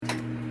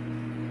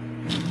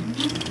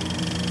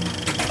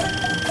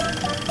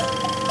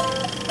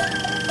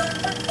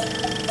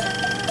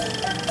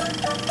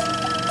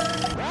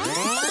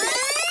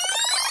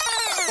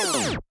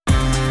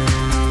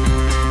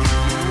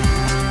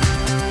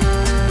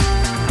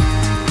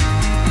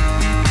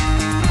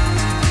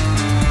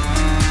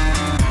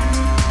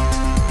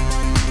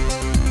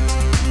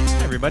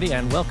everybody,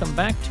 and welcome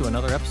back to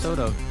another episode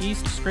of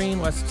East Screen,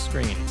 West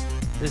Screen.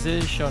 This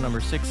is show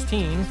number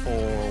 16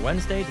 for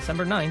Wednesday,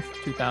 December 9th,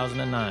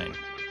 2009.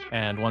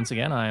 And once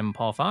again, I'm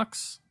Paul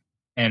Fox.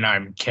 And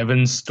I'm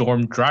Kevin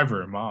Storm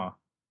Driver, Ma.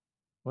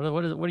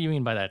 What do you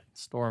mean by that,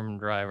 Storm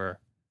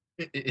Driver?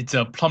 It's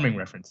a plumbing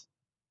reference.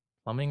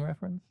 Plumbing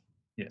reference?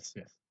 Yes.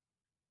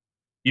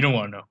 You don't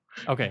want to know.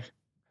 Okay.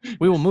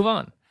 We will move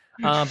on.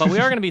 But we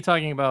are going to be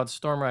talking about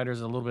Storm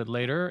Riders a little bit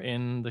later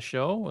in the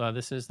show.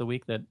 This is the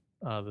week that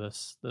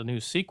the new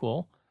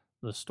sequel,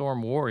 The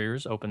Storm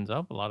Warriors, opens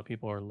up. A lot of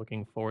people are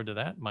looking forward to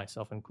that,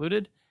 myself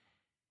included.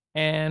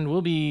 And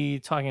we'll be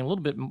talking a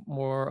little bit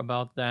more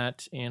about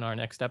that in our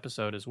next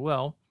episode as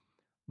well.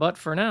 But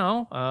for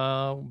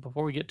now,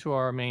 before we get to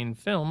our main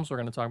films we're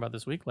going to talk about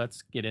this week,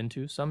 let's get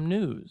into some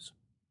news.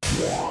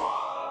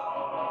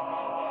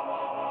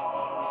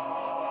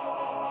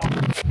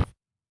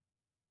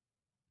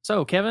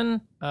 So,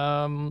 Kevin,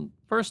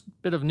 first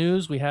bit of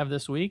news we have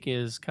this week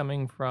is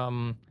coming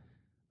from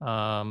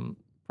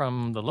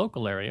the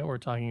local area. We're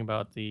talking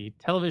about the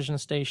television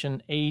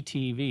station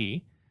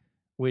ATV,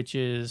 which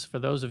is, for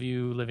those of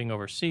you living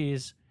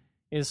overseas,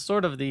 is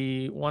sort of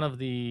one of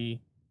the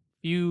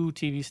few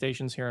TV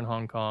stations here in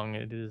Hong Kong.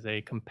 It is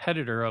a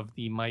competitor of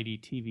the mighty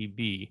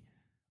TVB,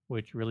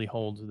 which really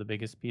holds the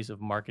biggest piece of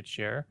market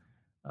share.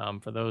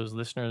 For those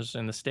listeners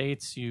in the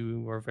States,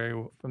 you are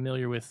very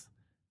familiar with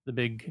the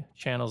big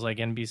channels like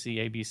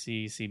NBC,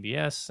 ABC,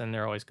 CBS, and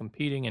they're always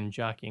competing and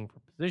jockeying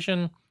for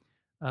position.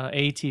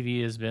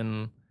 ATV has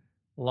been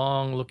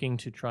long looking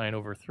to try and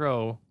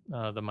overthrow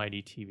the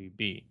mighty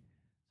TVB.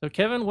 So,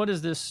 Kevin, what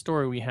is this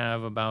story we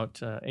have about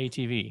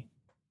ATV?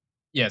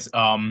 Yes.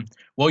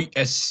 Well,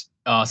 as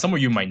some of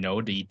you might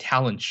know, the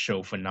talent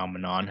show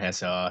phenomenon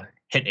has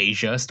hit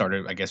Asia.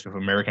 Started, I guess, with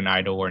American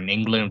Idol, or in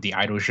England with the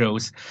Idol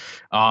shows.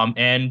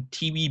 And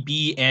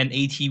TVB and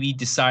ATV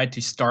decide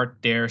to start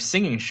their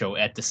singing show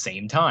at the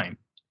same time.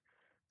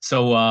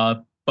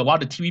 So, but while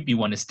the TVB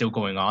one is still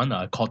going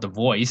on, called The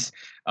Voice,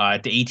 the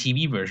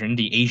ATV version,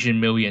 the Asian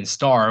Million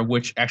Star,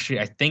 which actually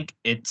I think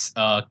it's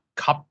a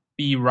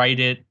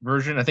copyrighted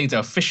version. I think it's an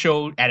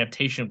official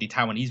adaptation of the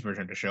Taiwanese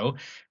version of the show,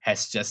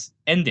 has just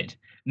ended.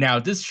 Now,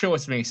 this show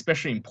has been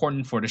especially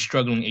important for the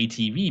struggling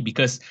ATV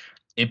because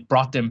it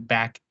brought them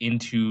back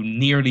into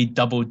nearly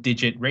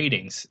double-digit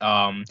ratings,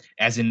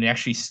 as in it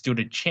actually stood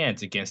a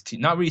chance against,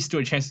 not really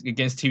stood a chance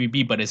against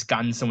TVB, but it's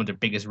gotten some of the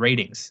biggest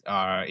ratings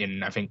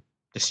in, I think,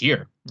 this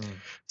year.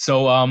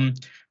 So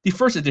the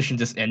first edition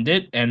just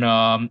ended, and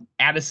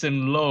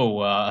Addison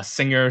Lowe, a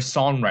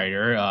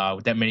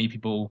singer-songwriter that many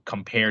people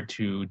compare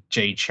to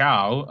Jay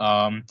Chou,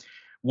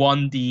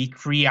 won the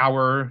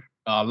 3-hour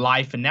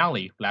live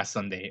finale last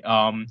Sunday.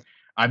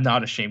 I'm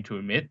not ashamed to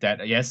admit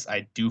that, yes,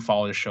 I do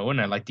follow the show,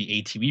 and I like the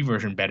ATV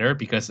version better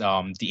because the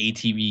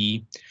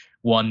ATV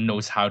one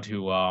knows how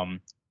to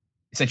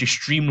essentially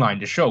streamline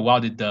the show, while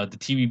the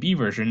TVB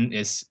version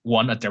is,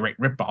 one, a direct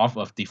ripoff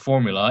of the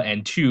formula,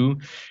 and two,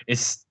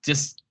 it's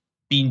just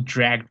being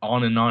dragged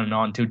on and on and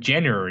on until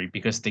January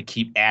because they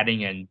keep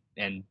adding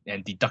and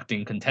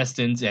deducting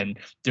contestants, and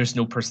there's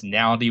no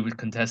personality with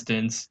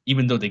contestants,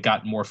 even though they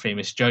got more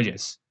famous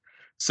judges.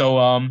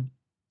 So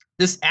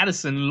this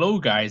Addison Lowe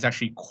guy is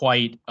actually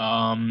quite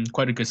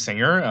a good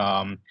singer,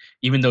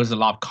 even though there's a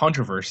lot of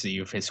controversy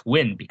with his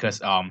win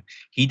because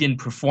he didn't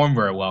perform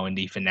very well in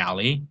the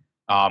finale,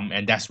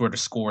 and that's where the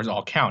scores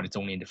all count. It's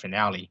only in the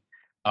finale.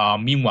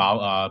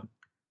 Meanwhile,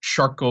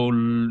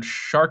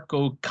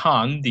 Sharko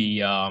Kang,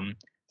 the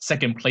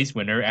second place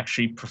winner,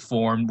 actually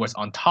was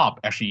on top,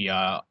 actually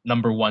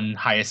number one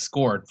highest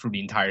scored through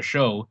the entire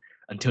show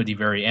until the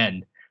very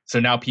end. So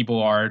now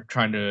people are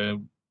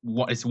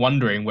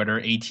wondering whether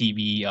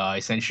ATV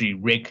essentially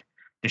rigged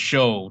the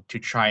show to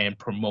try and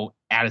promote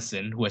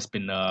Addison, who has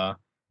been a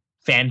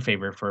fan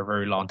favorite for a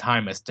very long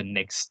time, as the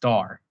next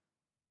star.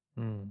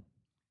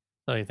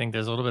 So you think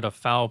there's a little bit of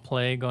foul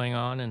play going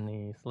on in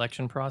the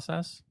selection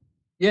process?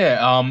 Yeah,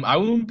 I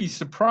wouldn't be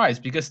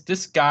surprised because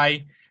this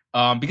guy,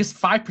 because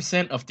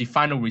 5% of the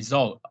final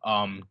result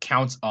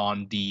counts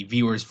on the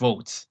viewers'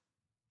 votes.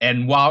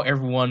 And while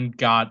everyone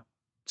got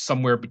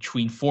somewhere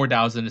between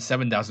 4,000 to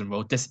 7,000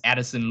 votes, this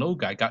Addison Lowe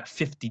guy got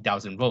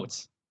 50,000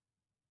 votes.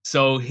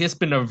 So he's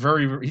been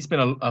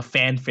a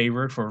fan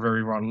favorite for a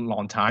very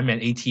long time, and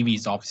ATV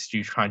is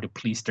obviously trying to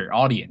please their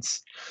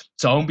audience.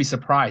 So I won't be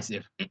surprised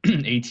if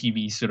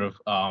ATV sort of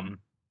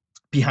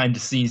behind the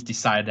scenes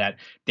decided that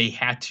they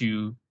had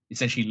to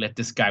essentially let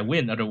this guy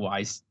win,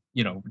 otherwise,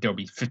 there'll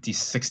be 50,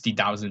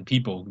 60,000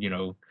 people,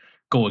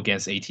 go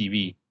against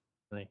ATV.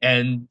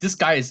 And this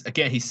guy is,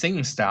 again, his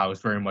singing style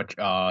is very much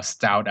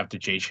styled after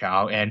Jay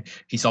Chou, and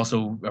he's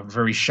also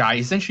very shy.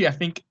 Essentially, I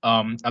think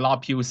a lot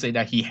of people say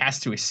that he has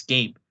to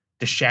escape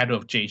the shadow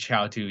of Jay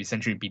Chou to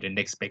essentially be the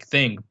next big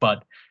thing.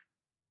 But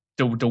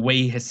the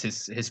way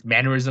his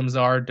mannerisms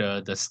are,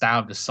 the style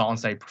of the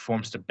songs that he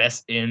performs the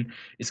best in,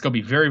 it's going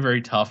to be very,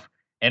 very tough.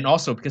 And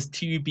also because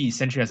TVB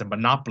essentially has a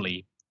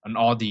monopoly on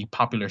all the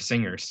popular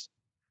singers.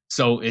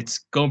 So it's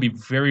going to be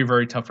very,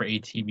 very tough for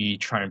ATV to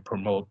try and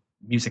promote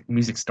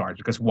music stars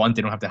because, one,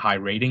 they don't have the high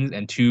ratings,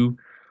 and two,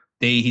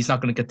 he's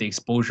not going to get the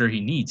exposure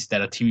he needs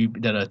that a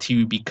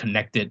TVB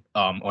connected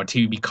or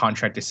TVB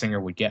contracted singer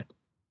would get.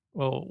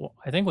 Well,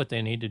 I think what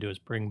they need to do is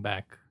bring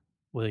back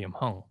William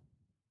Hung.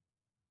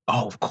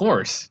 Oh, of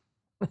course,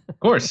 of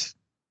course.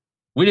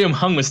 William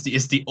Hung is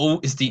the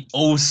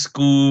old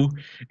school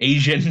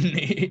Asian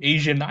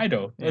Asian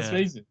idol. Let's Yeah.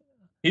 face it,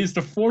 he's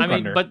the I mean,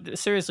 forerunner. but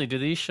seriously, do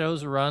these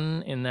shows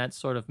run in that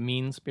sort of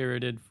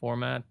mean-spirited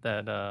format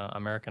that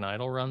American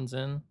Idol runs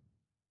in?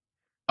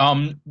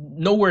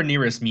 Nowhere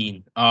near as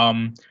mean.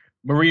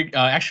 Marie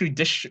actually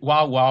this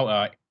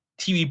while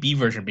TVB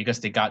version because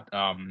they got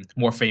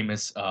more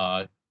famous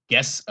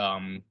guest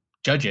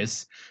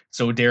judges,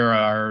 so there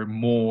are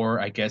more,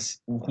 I guess,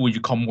 who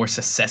you call more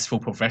successful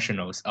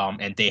professionals.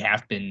 And they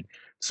have been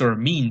sort of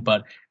mean,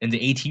 but in the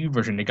ATV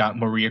version, they got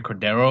Maria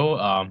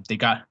Cordero. They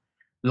got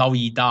Lau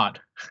Yi Dot,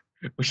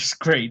 which is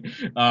great.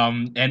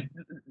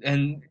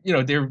 And you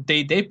know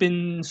they've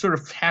been sort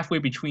of halfway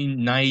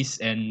between nice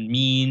and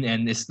mean,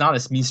 and it's not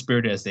as mean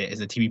spirited as the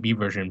TVB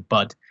version,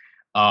 but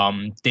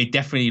they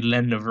definitely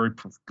lend a very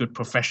good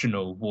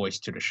professional voice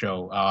to the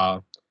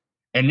show.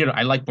 And you know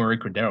I like Marie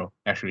Cordero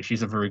actually;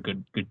 she's a very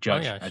good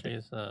judge. Oh yeah, I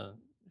think.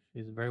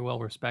 she's very well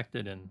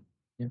respected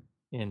Yeah.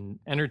 in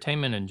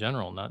entertainment in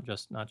general, not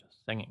just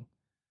singing.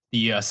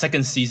 The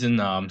second season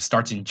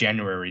starts in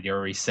January. They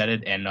already said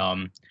it,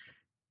 and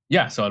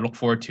yeah, so I look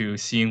forward to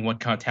seeing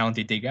what kind of talent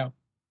they dig out.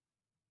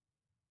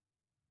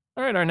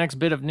 All right, our next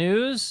bit of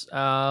news.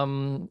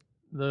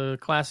 The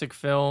classic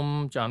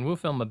film, John Woo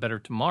film, A Better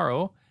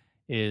Tomorrow,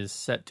 is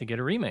set to get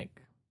a remake.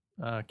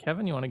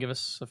 Kevin, you want to give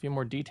us a few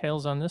more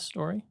details on this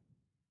story?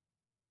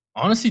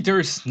 Honestly,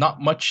 there's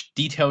not much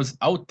details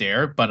out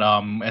there, but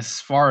as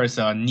far as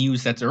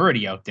news that's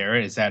already out there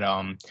is that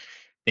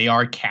they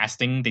are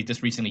casting. They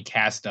just recently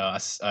cast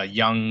a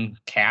young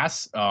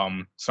cast.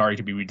 Sorry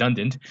to be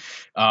redundant.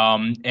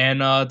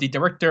 And the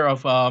director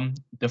of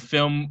the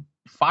film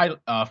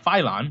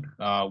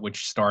Phylon,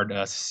 which starred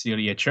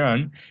Cecilia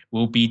Chern,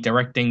 will be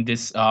directing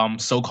this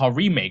so-called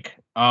remake.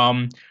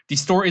 The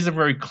story isn't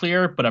very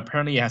clear, but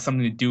apparently it has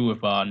something to do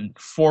with a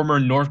former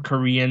North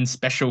Korean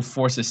special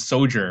forces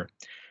soldier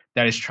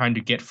that is trying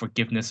to get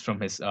forgiveness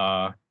from his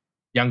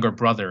younger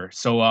brother.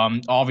 So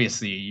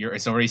obviously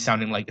it's already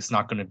sounding like it's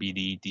not going to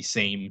be the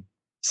same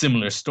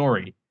similar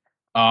story.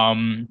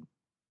 Um,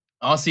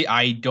 Honestly,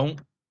 I don't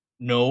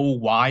know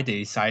why they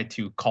decided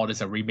to call this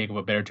a remake of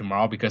A Better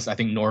Tomorrow because I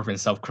think North and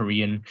South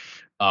Korean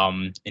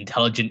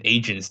intelligent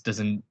agents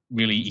doesn't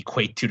really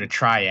equate to the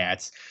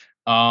triads.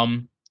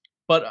 But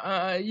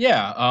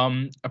yeah,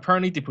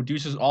 apparently the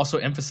producers also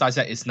emphasize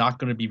that it's not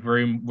going to be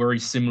very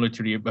similar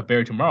to the A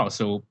Better Tomorrow.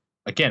 So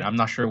again, I'm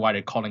not sure why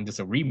they're calling this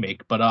a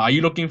remake. But are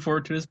you looking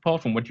forward to this, Paul,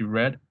 from what you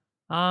read?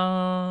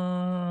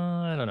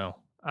 I don't know.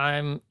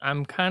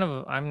 I'm kind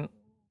of I'm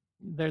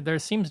there. There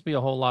seems to be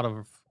a whole lot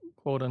of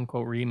quote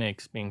unquote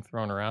remakes being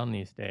thrown around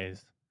these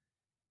days,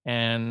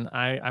 and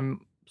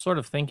I'm sort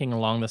of thinking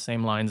along the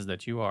same lines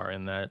that you are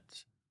in that,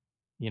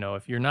 you know,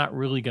 if you're not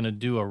really going to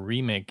do a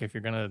remake, if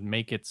you're going to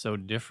make it so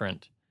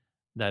different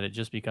that it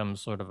just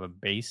becomes sort of a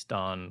based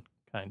on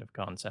kind of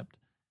concept,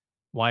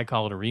 why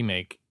call it a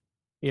remake?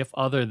 If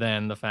other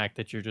than the fact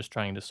that you're just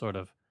trying to sort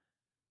of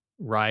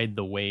ride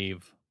the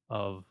wave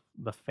of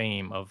the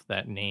fame of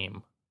that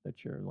name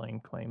that you're laying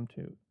claim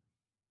to.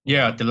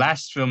 Yeah, the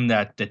last film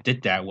that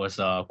did that was,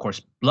 of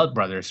course, Blood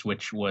Brothers,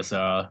 which was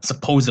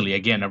supposedly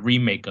again a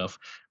remake of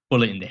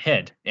Bullet in the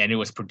Head, and it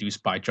was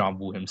produced by John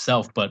Woo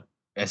himself. But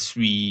as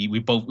we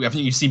both, I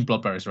think you've seen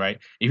Blood Brothers, right?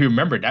 If you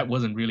remember, that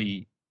wasn't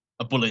really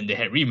a Bullet in the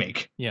Head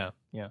remake. Yeah,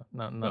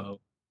 not So,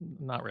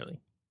 not really.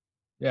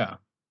 yeah,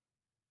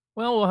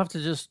 Well, we'll have to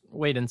just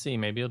wait and see.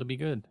 Maybe it'll be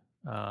good.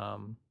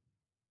 I'm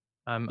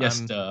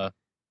yes,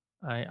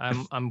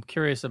 I'm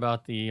curious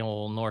about the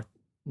whole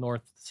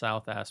north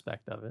south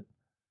aspect of it.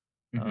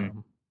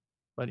 mhm.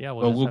 But yeah,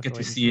 we'll Well, just we'll have to get to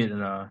wait and see see.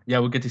 it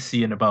we'll get to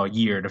see it in about a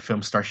year. The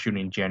film starts shooting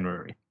in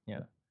January.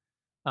 Yeah.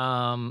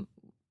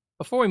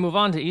 Before we move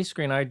on to East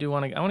Screen, I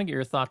want to get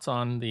your thoughts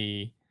on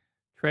the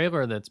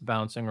trailer that's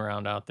bouncing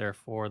around out there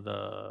for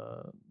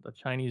the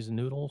Chinese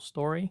noodle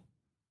story.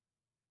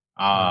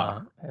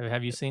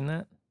 Have you seen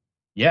that?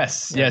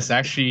 Yes, Yeah. yes. I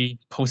actually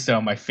posted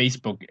on my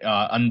Facebook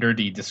under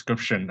the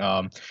description.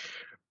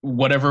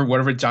 Whatever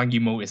Zhang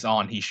Yimou is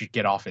on, he should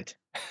get off it.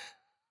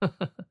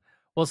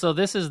 Well, so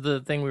this is the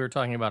thing we were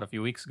talking about a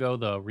few weeks ago,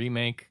 the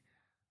remake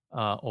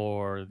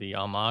or the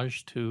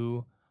homage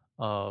to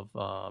of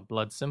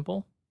Blood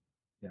Simple.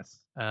 Yes.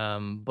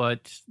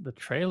 But the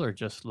trailer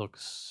just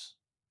looks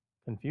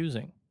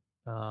confusing.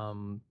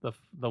 The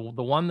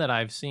one that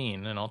I've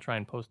seen, and I'll try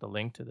and post a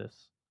link to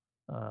this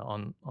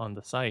on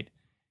the site.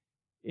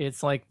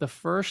 It's like the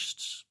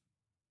first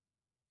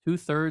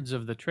 2/3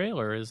 of the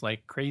trailer is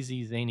like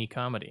crazy zany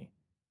comedy,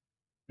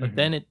 but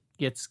then it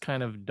gets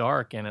kind of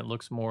dark and it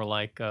looks more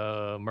like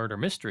a murder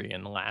mystery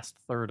in the last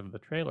third of the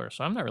trailer.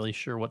 So I'm not really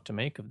sure what to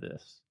make of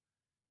this.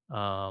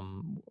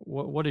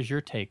 What is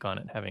your take on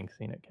it, having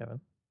seen it, Kevin?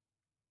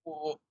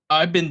 Well,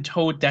 I've been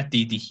told that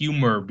the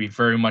humor be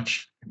very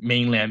much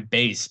mainland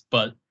based,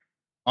 but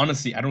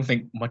honestly, I don't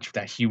think much of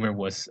that humor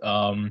was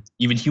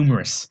even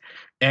humorous.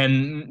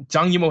 And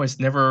Zhang Yimou has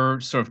never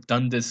sort of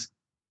done this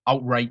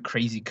outright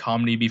crazy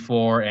comedy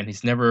before, and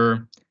he's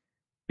never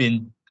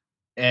been.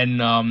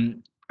 And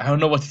I don't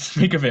know what to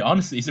make of it.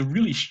 Honestly, it's a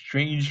really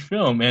strange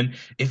film. And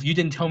if you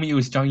didn't tell me it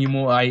was Zhang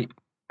Yimou,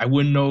 I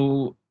wouldn't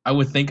know. I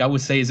would think I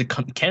would say it's a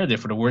candidate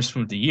for the worst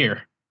film of the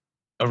year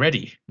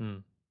already. Hmm.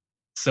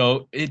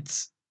 So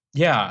it's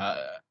yeah,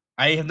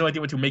 I have no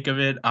idea what to make of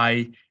it.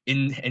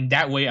 In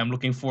that way I'm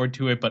looking forward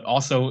to it, but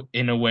also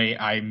in a way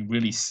I'm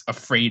really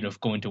afraid of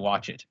going to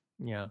watch it.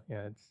 Yeah,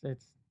 yeah,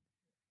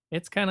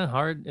 it's kind of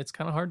hard. It's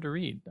kind of hard to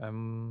read.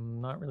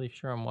 I'm not really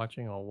sure I'm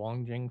watching a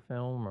Wong Jing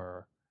film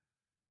or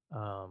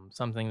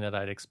something that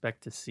I'd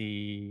expect to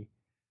see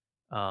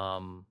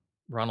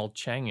Ronald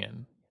Cheng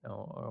in,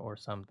 or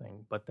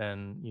something. But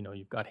then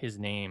you've got his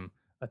name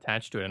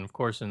attached to it, and of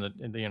course,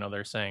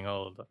 they're saying,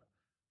 oh,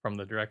 from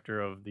the director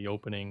of the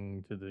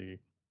opening to the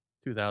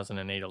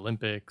 2008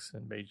 Olympics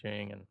in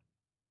Beijing, and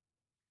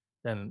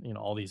then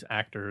all these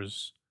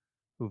actors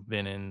who've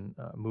been in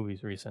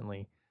movies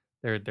recently.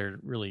 They're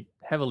really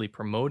heavily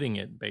promoting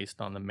it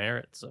based on the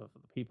merits of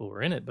the people who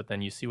are in it, but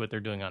then you see what they're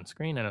doing on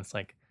screen, and it's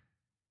like,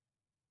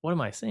 what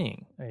am I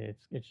seeing?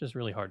 It's just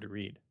really hard to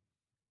read.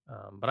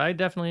 But I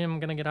definitely am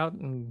gonna get out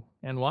and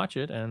watch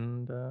it,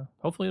 and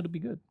hopefully it'll be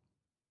good.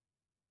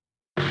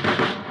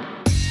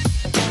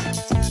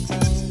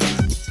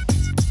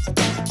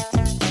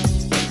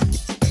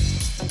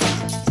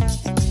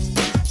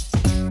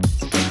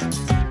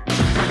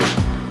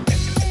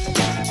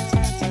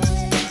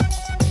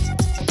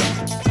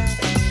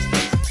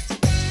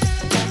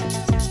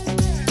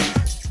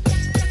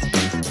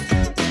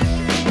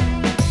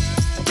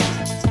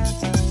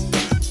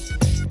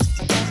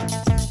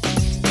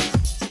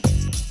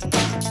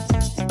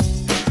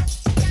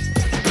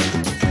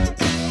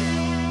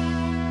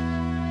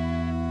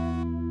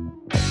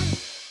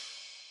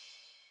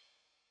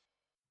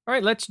 All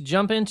right, let's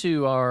jump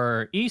into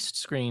our East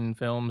screen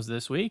films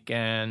this week.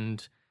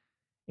 And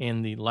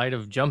in the light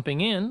of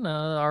jumping in,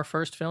 our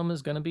first film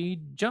is going to be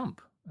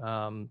Jump.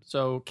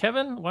 So,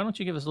 Kevin, why don't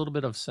you give us a little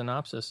bit of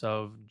synopsis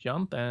of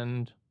Jump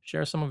and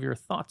share some of your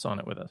thoughts on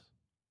it with us?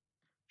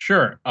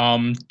 Sure.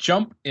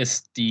 Jump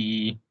is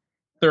the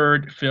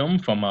third film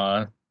from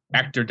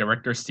actor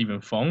director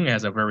Stephen Fung. It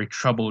has a very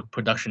troubled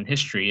production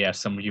history, as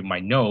some of you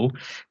might know.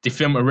 The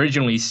film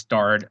originally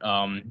starred,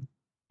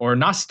 or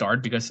not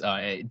starred, because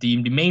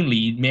the main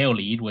lead, male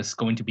lead, was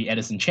going to be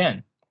Edison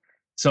Chen.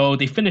 So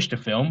they finished the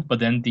film, but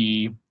then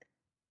the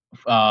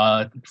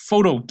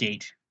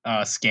Photogate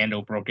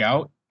scandal broke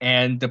out,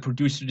 and the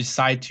producer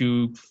decided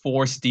to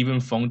force Stephen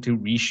Fung to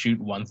reshoot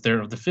one third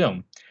of the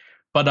film.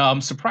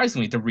 But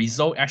surprisingly, the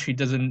result actually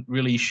doesn't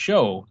really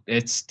show.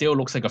 It still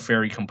looks like a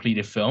very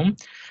completed film.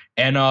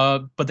 And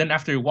but then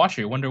after you watch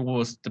it, you wonder what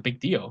was the big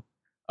deal.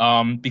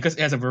 Because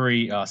it has a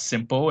very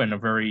simple and a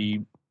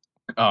very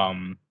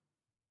um,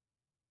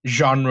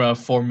 genre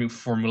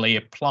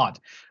formulaic plot.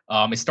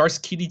 It stars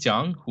Kitty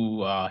Jung,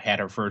 who had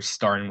her first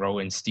starring role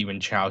in Stephen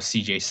Chow's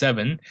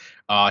CJ7.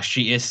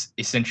 She is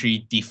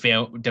essentially the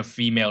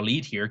female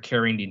lead here,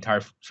 carrying the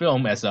entire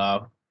film as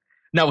a.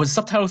 Now, his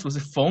subtitles was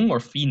it Feng or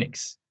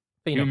Phoenix?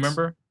 You Phoenix.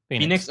 remember?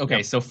 Phoenix. Phoenix? Okay,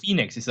 Yep. so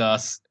Phoenix is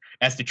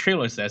as the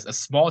trailer says, a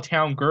small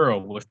town girl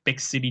with big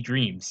city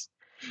dreams.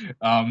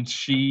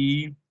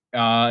 She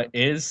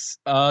is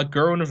a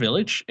girl in a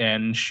village,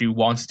 and she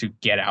wants to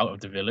get out of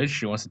the village.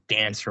 She wants to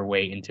dance her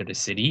way into the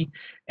city,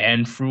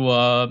 and through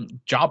a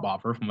job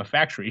offer from a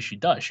factory, she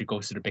does. She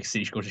goes to the big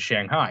city. She goes to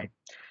Shanghai,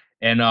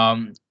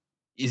 and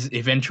is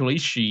eventually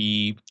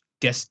she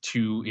gets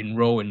to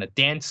enroll in a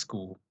dance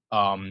school.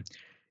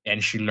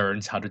 And she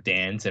learns how to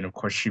dance, and of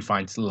course she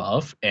finds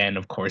love, and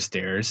of course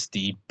there's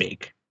the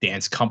big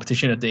dance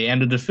competition at the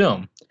end of the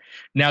film.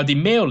 Now the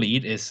male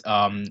lead is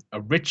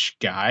a rich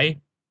guy,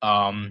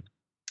 um,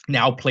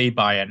 now played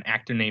by an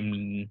actor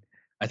named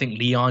I think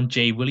Leon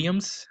J.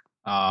 Williams.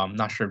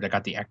 Not sure if I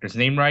got the actor's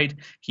name right.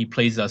 He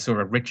plays a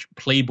sort of rich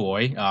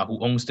playboy who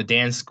owns the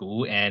dance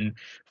school and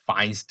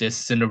finds this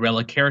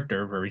Cinderella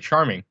character very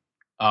charming.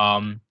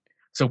 Um,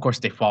 so of course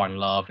they fall in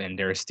love, and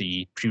there's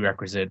the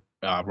prerequisite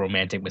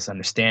romantic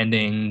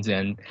misunderstandings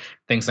and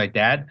things like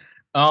that.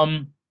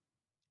 Um,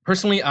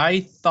 Personally,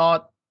 I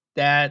thought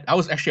that I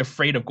was actually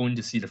afraid of going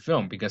to see the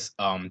film because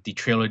the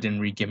trailer didn't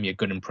really give me a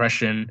good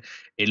impression.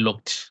 It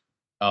looked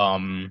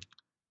um,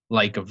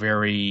 like a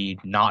very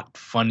not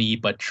funny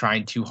but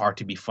trying too hard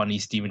to be funny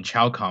Stephen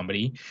Chow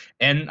comedy,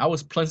 and I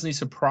was pleasantly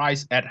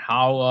surprised at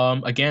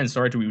how again,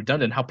 sorry to be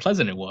redundant, how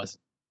pleasant it was.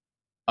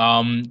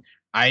 Um,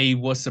 I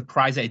was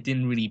surprised that it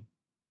didn't really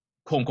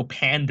quote unquote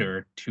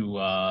pander to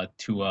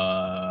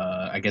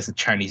I guess a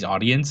Chinese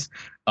audience.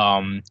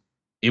 Um,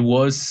 it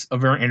was a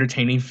very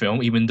entertaining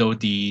film, even though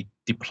the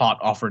plot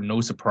offered no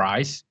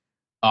surprise.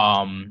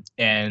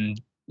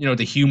 And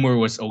the humor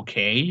was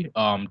okay.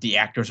 The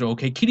actors were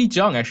okay. Kitty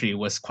Jung actually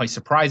was quite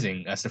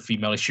surprising as the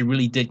female. She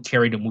really did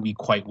carry the movie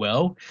quite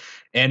well.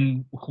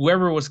 And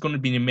whoever was going to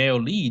be the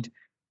male lead,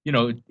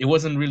 it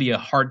wasn't really a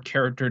hard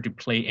character to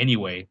play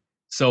anyway.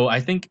 So I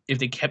think if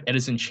they kept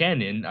Edison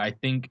Chan in, I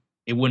think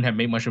it wouldn't have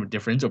made much of a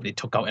difference. Or if they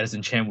took out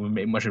Edison Chan, it wouldn't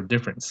make much of a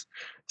difference.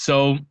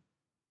 So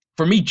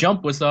for me,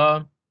 Jump was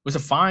a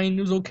fine,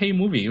 it was okay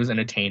movie. It was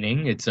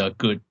entertaining. It's a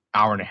good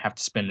hour and a half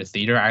to spend in the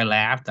theater. I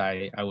laughed.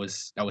 I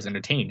was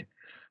entertained.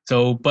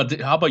 So, but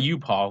how about you,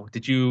 Paul?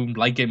 Did you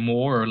like it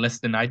more or less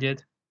than I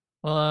did?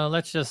 Well,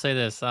 let's just say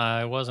this: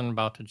 I wasn't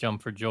about to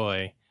jump for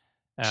joy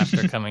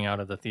after coming out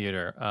of the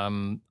theater.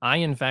 I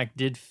in fact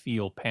did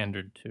feel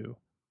pandered to,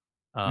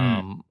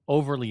 Mm,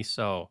 overly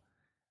so.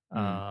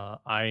 mm,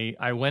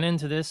 I went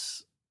into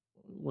this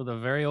with a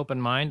very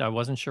open mind. I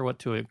wasn't sure what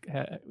to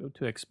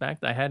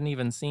expect. I hadn't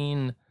even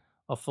seen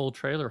a full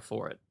trailer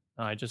for it.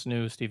 I just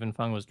knew Stephen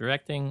Fung was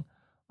directing.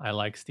 I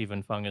like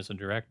Stephen Fung as a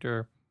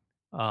director.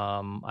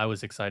 I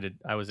was excited.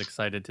 I was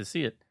excited to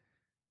see it.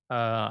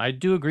 I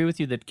do agree with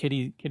you that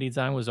Kitty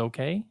Zhang was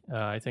okay.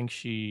 I think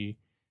she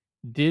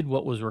did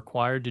what was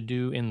required to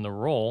do in the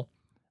role.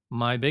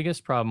 My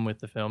biggest problem with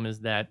the film is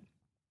that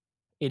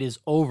it is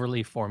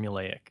overly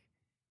formulaic.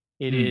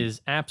 It mm.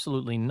 is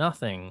absolutely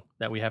nothing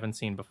that we haven't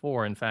seen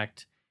before. In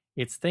fact,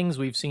 it's things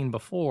we've seen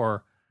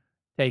before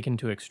taken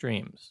to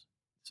extremes.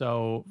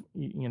 So,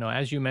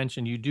 as you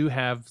mentioned, you do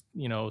have,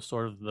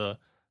 sort of the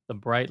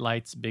bright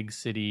lights, big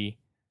city,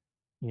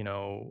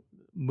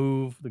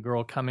 move, the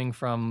girl coming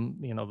from,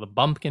 the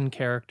bumpkin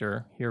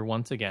character here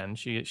once again.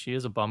 She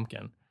is a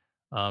bumpkin.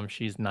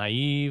 She's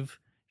naive,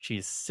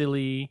 she's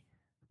silly,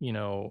 you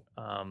know,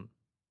 um,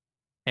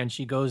 and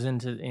she moves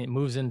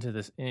into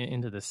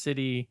the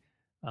city,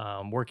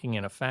 working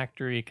in a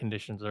factory.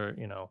 Conditions are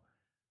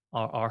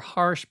are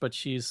harsh, but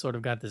she's sort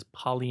of got this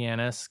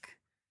Pollyanna-esque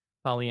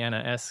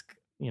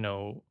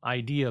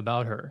idea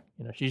about her.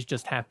 She's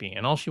just happy,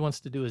 and all she wants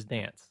to do is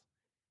dance,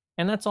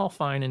 and that's all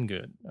fine and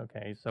good.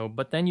 Okay, so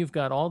but then you've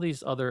got all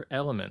these other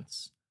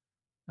elements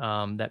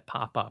that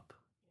pop up.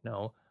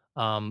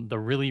 The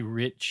really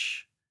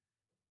rich,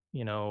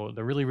 the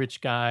really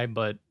rich guy,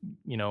 but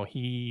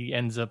he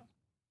ends up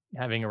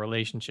having a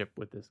relationship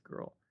with this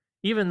girl,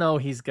 even though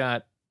he's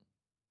got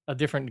a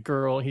different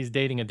girl. He's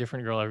dating a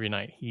different girl every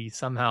night. He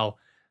somehow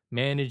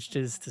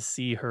manages to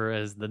see her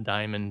as the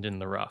diamond in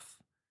the rough.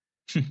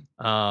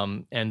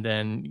 And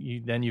then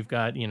you've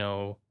got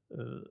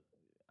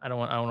I don't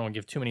want to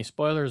give too many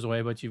spoilers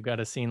away, but you've got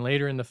a scene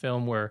later in the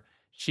film where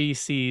she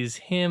sees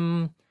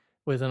him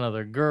with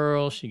another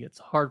girl. She gets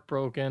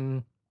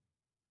heartbroken.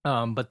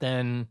 But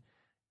then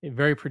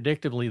very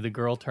predictably, the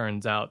girl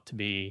turns out to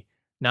be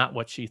not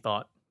what she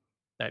thought.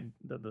 That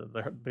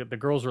the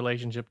girl's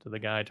relationship to the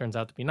guy turns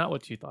out to be not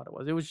what she thought it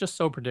was. It was just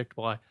so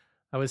predictable.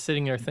 I was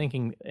sitting there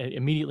thinking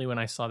immediately when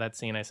I saw that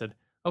scene, I said,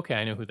 okay,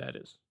 I know who that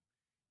is.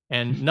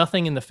 And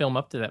nothing in the film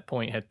up to that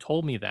point had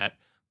told me that,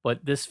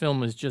 but this film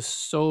was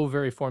just so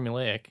very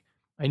formulaic.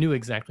 I knew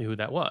exactly who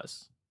that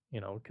was,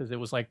 because it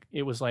was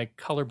like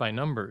color by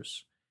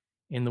numbers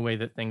in the way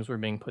that things were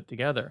being put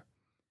together,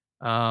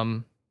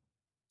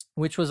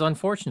 which was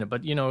unfortunate.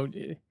 But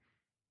the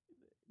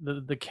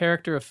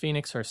character of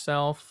Phoenix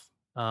herself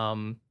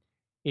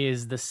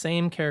is the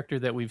same character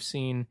that we've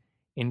seen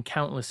in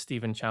countless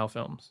Stephen Chow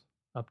films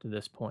up to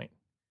this point.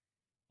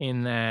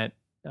 In that,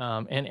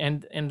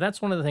 and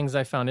that's one of the things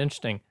I found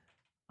interesting.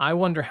 I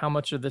wonder how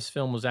much of this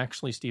film was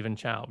actually Stephen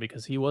Chow,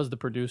 because he was the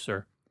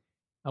producer.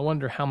 I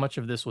wonder how much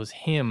of this was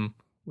him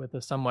with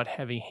a somewhat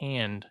heavy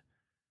hand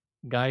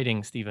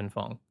guiding Stephen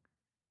Fung,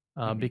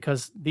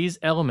 because these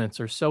elements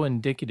are so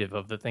indicative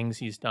of the things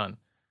he's done.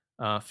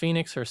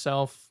 Phoenix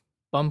herself,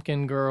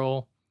 Bumpkin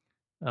Girl,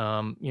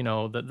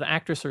 the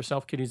actress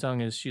herself, Kitty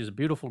Zung, she's a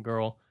beautiful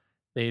girl.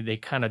 They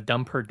kind of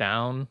dump her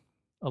down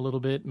a little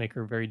bit, make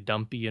her very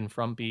dumpy and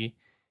frumpy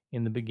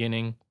in the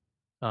beginning,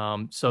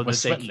 so that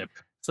Sweat lip.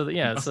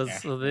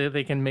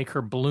 they can make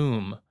her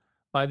bloom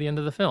by the end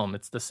of the film.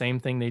 It's the same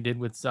thing they did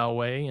with Zhao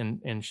Wei in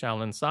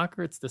Shaolin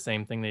Soccer. It's the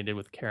same thing they did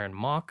with Karen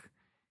Mok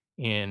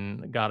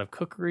in God of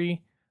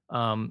Cookery.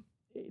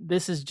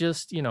 This is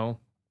just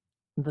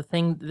the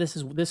thing. This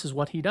is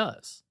what he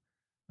does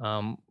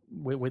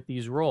with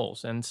these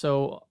roles, and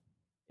so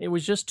it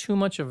was just too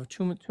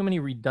many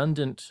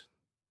redundant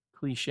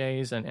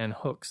cliches and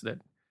hooks that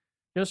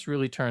just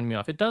really turned me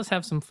off. It does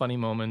have some funny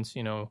moments,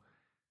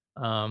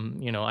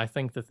 I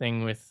think the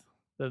thing with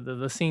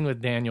the scene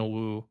with Daniel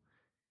Wu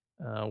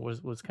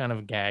was kind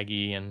of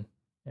gaggy and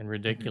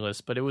ridiculous,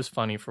 but it was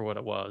funny for what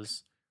it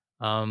was.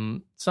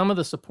 Some of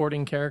the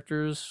supporting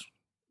characters,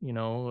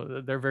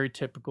 they're very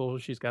typical.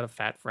 She's got a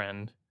fat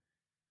friend,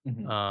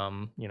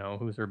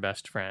 who's her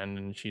best friend,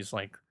 and she's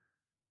like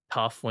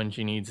tough when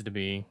she needs to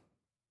be.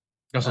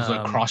 Also,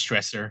 a cross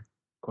dresser,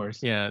 of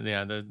course. Yeah.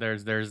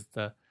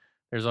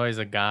 There's always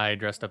a guy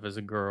dressed up as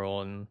a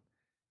girl, and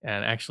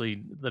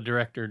actually the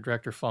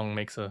director Fung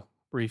makes a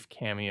brief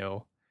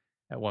cameo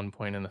at one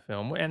point in the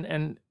film,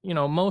 and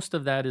most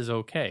of that is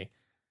okay.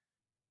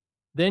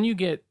 Then you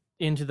get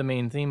into the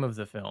main theme of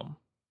the film,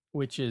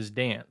 which is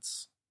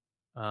dance,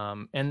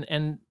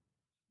 and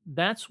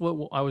that's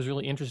what I was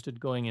really interested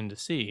going in to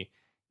see.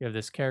 You have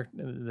this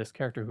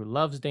character who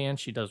loves dance.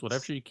 She does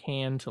whatever she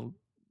can to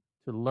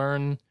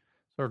learn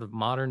sort of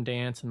modern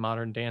dance and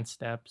modern dance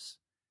steps.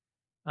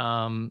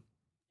 Um,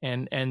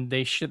 and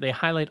they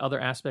highlight other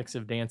aspects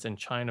of dance in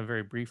China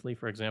very briefly.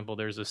 For example,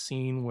 there's a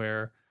scene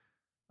where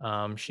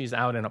she's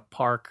out in a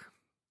park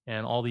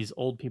and all these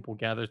old people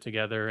gather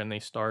together and they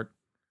start,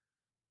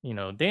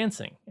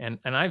 dancing. And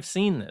I've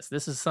seen this.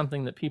 This is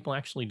something that people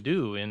actually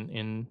do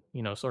in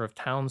sort of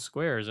town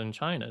squares in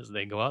China. Is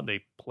they go out,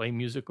 they play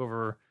music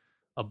over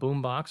a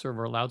boombox or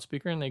over a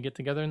loudspeaker, and they get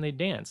together and they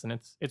dance. And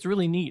it's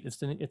really neat.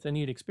 It's a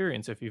neat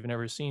experience if you've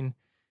never seen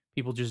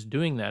people just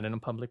doing that in a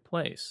public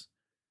place.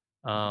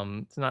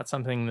 It's not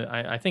something that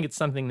I think it's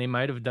something they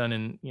might have done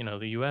in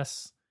the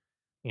U.S.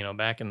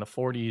 Back in the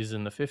 40s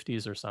and the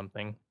 50s or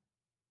something,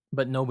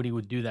 but nobody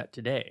would do that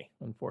today,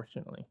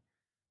 unfortunately.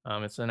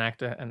 It's an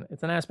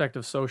aspect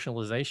of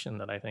socialization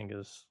that I think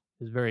is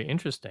very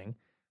interesting.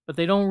 But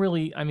they don't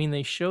really. I mean,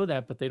 they show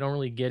that, but they don't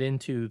really get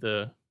into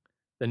the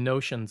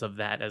notions of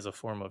that as a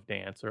form of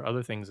dance or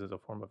other things as a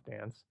form of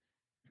dance.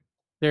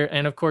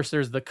 And of course,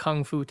 there's the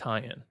kung fu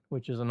tie-in,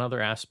 which is another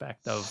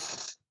aspect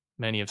of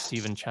many of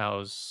Stephen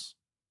Chow's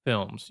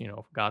films.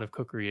 God of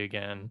Cookery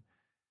again,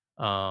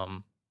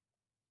 Shaolin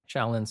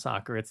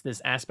Soccer. It's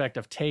this aspect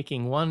of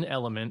taking one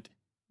element,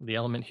 the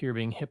element here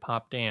being hip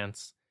hop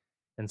dance,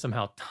 and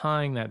somehow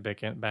tying that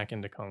back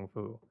into kung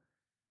fu.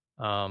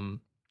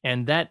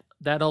 And that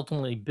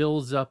ultimately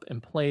builds up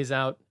and plays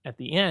out at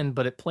the end,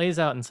 but it plays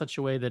out in such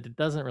a way that it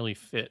doesn't really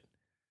fit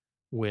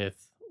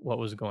with what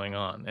was going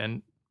on.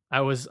 And I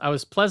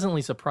was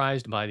pleasantly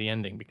surprised by the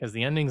ending, because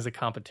the ending is a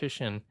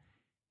competition,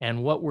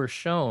 and what we're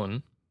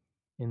shown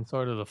in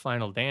sort of the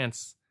final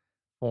dance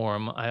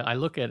form, I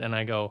look at and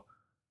I go,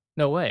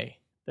 no way,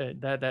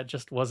 that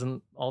just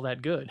wasn't all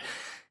that good.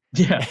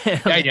 Yeah,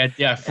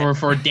 yeah.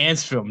 For a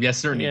dance film, yes,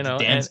 certainly the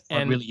dance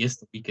part really is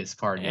the weakest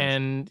part. Yes.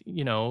 And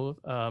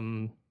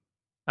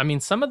I mean,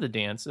 some of the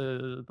dance,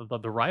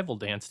 the rival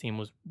dance team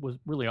was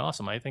really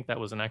awesome. I think that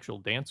was an actual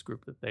dance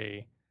group that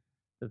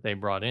they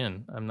brought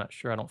in. I'm not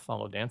sure. I don't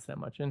follow dance that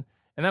much, and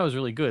that was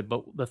really good.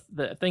 But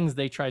the things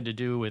they tried to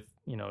do with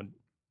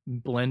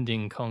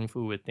blending kung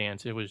fu with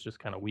dance, it was just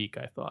kind of weak,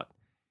 I thought.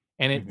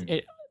 And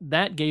it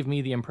that gave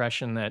me the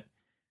impression that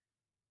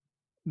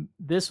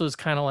this was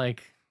kind of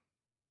like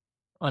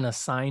an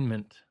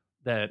assignment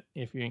that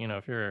if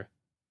you're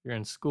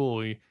in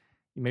school,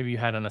 maybe you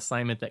had an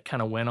assignment that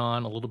kind of went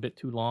on a little bit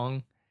too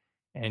long,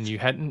 and you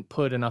hadn't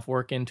put enough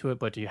work into it,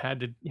 but you had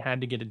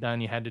to get it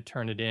done. You had to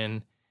turn it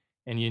in,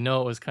 and it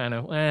was kind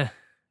of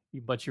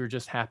but you were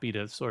just happy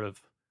to sort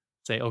of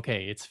say,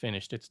 okay, it's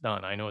finished, it's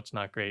done. I know it's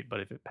not great, but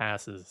if it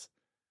passes,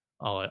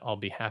 I'll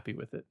be happy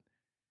with it.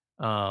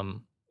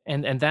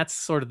 And that's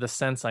sort of the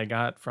sense I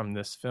got from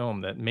this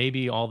film, that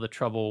maybe all the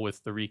trouble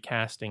with the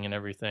recasting and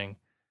everything,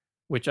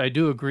 which I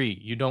do agree,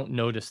 you don't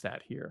notice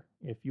that here.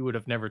 If you would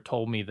have never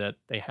told me that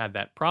they had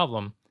that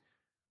problem,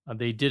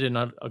 they did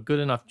a good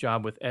enough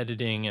job with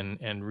editing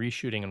and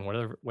reshooting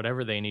and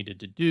whatever they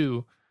needed to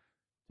do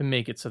to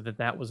make it so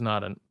that was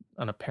not an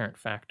apparent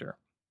factor.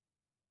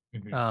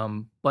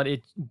 But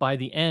by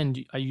the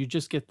end, you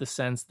just get the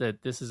sense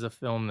that this is a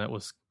film that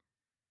was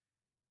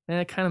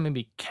kind of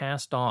maybe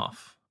cast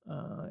off,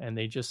 and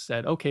they just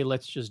said, okay,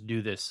 let's just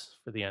do this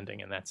for the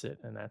ending, and that's it,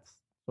 and that's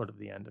sort of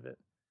the end of it.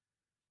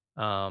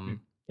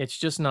 It's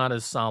just not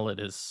as solid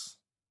as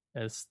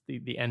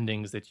the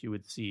endings that you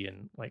would see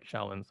in like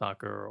Shaolin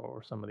Soccer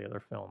or some of the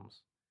other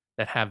films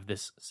that have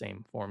this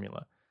same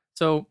formula.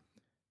 So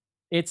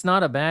it's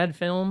not a bad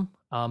film,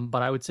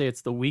 but I would say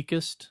it's the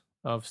weakest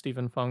of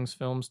Stephen Fung's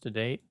films to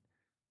date.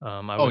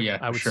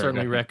 I would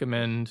certainly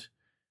recommend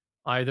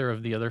either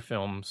of the other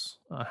films,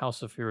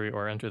 House of Fury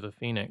or Enter the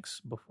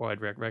Phoenix, before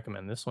I'd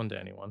recommend this one to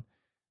anyone.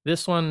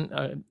 This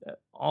one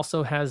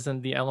also has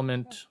the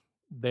element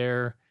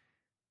there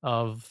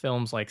of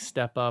films like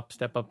Step Up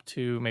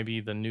 2,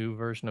 maybe the new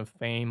version of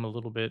Fame a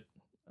little bit.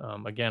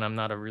 Again, I'm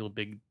not a real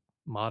big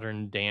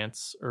modern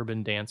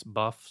urban dance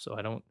buff, so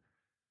I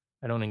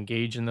don't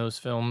engage in those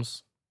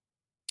films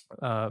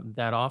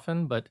that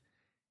often. But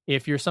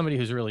if you're somebody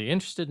who's really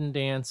interested in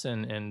dance,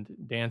 and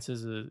dance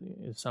is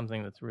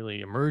something that's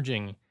really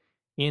emerging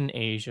in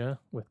Asia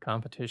with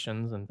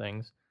competitions and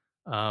things,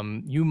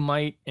 you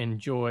might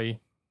enjoy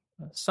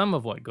some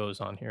of what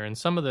goes on here, and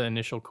some of the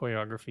initial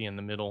choreography in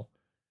the middle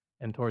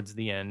and towards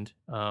the end.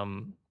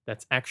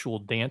 That's actual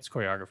dance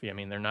choreography. I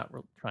mean, they're not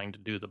trying to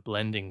do the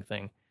blending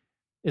thing.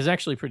 Is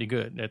actually pretty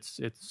good.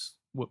 It's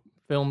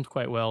filmed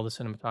quite well. The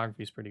cinematography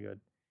is pretty good.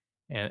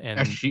 And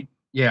actually,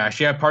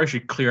 I probably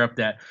should clear up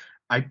that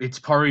it's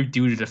probably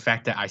due to the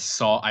fact that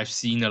I've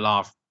seen a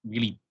lot of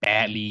really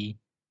badly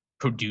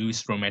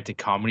produced romantic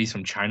comedies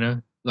from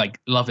China, like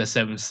Love at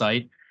Seventh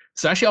Sight.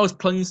 So actually, I was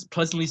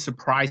pleasantly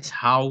surprised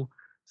how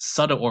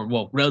subtle,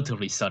 or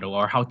relatively subtle,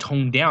 or how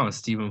toned down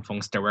Stephen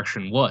Fung's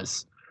direction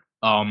was.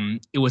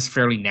 It was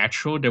fairly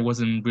natural. There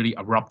wasn't really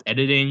abrupt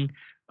editing.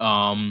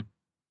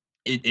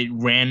 It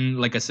ran,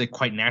 like I said,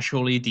 quite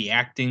naturally. The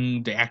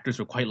actors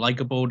were quite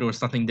likable. There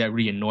was nothing that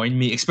really annoyed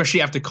me,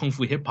 especially after Kung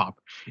Fu Hip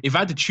Hop. If I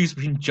had to choose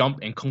between Jump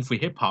and Kung Fu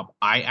Hip Hop,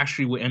 I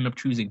actually would end up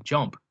choosing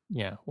Jump.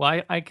 Yeah,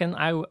 well,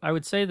 I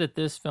would say that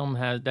this film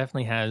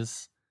definitely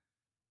has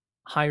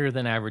higher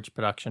than average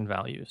production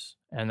values,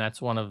 and that's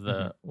Hmm.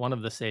 one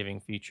of the saving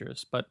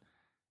features. But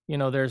you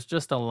know, there's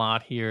just a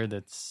lot here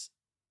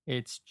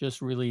it's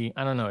just really,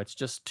 I don't know, it's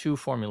just too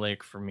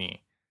formulaic for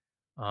me.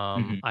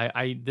 Hmm.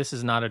 I this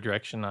is not a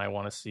direction I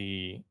want to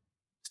see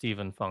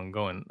Stephen Fung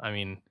going. I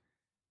mean,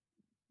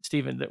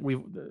 Stephen, that we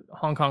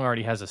Hong Kong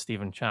already has a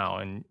Stephen Chow,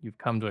 and you've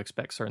come to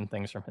expect certain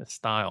things from his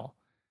style.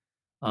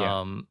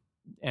 Yeah. Um,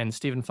 and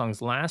Stephen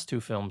Fung's last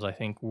two films, I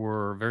think,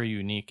 were very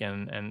unique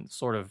and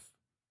sort of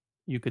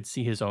you could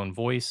see his own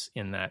voice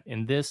in that.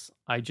 In this,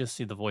 I just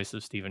see the voice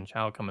of Stephen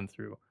Chow coming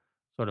through,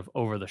 sort of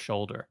over the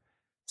shoulder,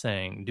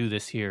 saying, "Do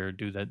this here,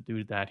 do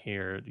that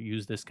here,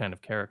 use this kind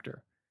of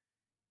character."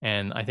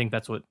 And I think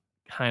that's what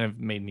kind of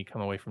made me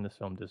come away from this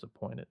film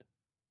disappointed.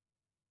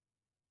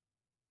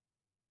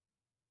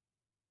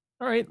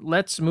 All right,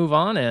 let's move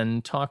on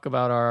and talk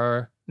about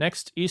our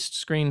next East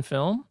Screen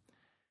film,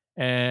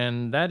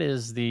 and that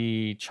is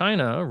the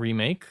China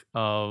remake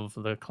of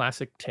the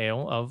classic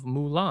tale of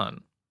Mulan.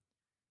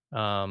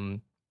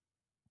 Um,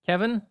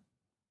 Kevin,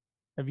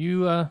 have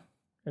you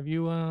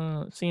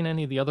seen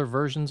any of the other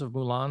versions of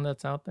Mulan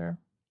that's out there?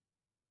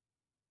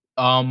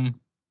 Um,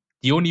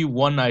 the only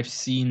one I've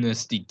seen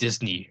is the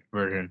Disney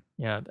version,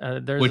 Yeah,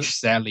 there's which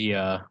sadly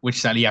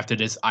after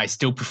this, I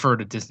still prefer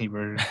the Disney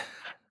version.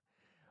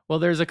 well,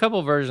 there's a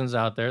couple versions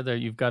out there. There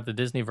you've got the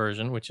Disney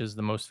version, which is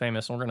the most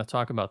famous, and we're going to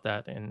talk about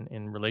that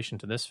in relation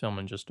to this film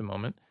in just a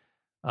moment.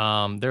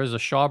 There's a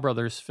Shaw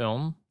Brothers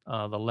film,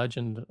 the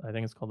Legend. I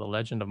think it's called The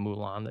Legend of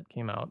Mulan, that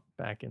came out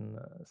back in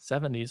the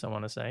 '70s. I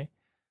want to say.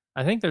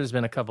 I think there's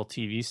been a couple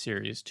TV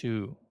series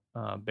too,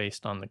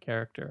 based on the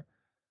character.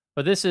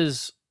 But this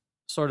is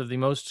sort of the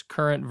most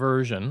current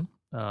version,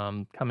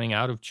 coming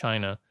out of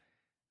China,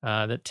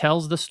 that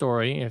tells the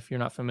story. If you're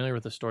not familiar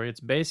with the story, it's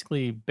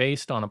basically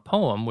based on a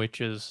poem, which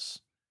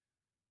is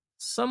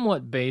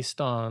somewhat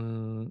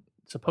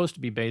supposed to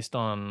be based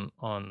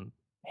on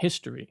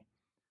history.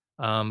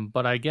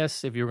 But I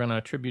guess if you're going to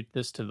attribute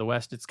this to the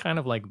West, it's kind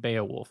of like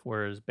Beowulf,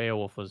 whereas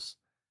Beowulf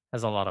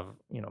has a lot of,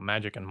 you know,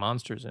 magic and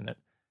monsters in it.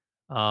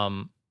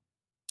 Um,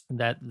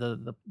 that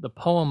the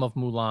poem of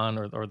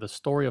Mulan, or the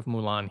story of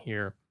Mulan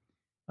here,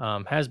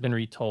 has been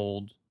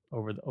retold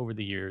over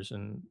the years,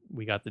 and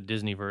we got the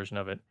Disney version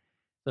of it.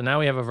 So now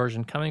we have a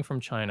version coming from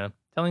China,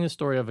 telling the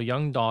story of a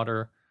young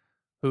daughter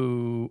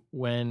who,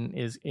 when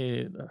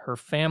her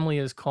family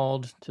is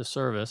called to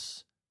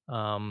service,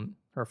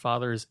 her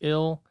father is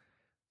ill,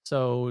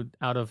 so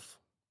out of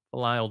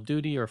filial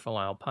duty or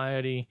filial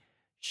piety,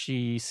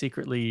 she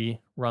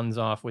secretly runs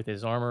off with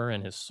his armor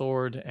and his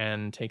sword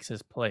and takes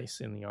his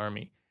place in the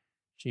army.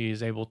 She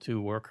is able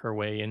to work her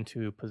way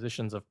into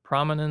positions of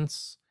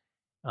prominence,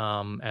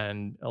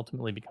 and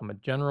ultimately become a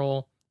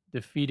general,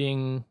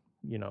 defeating,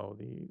 you know,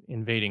 the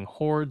invading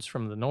hordes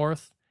from the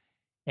north,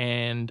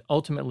 and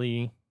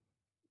ultimately,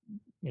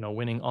 you know,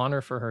 winning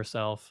honor for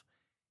herself.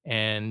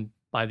 And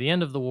by the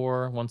end of the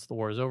war, once the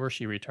war is over,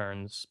 she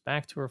returns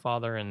back to her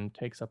father and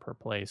takes up her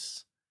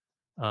place,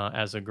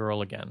 as a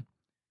girl again.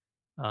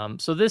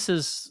 So this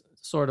is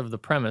sort of the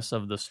premise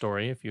of the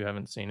story, if you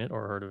haven't seen it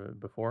or heard of it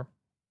before.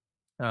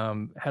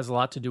 Has a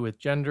lot to do with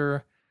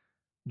gender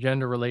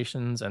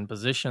relations and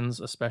positions,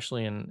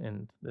 especially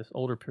in this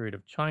older period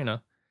of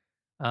China.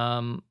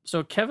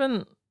 So,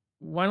 Kevin,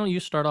 why don't you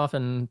start off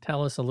and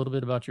tell us a little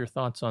bit about your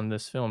thoughts on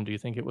this film? Do you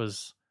think it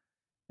was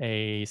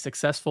a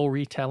successful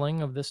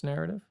retelling of this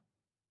narrative?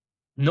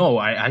 No,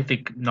 I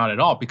think not at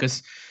all,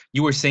 because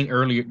you were saying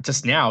earlier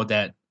just now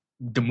that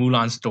the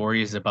Mulan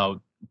story is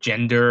about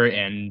gender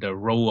and the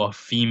role of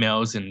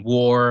females in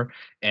war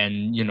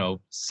and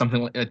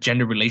something like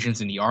gender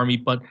relations in the army,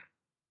 but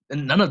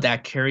none of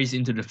that carries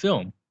into the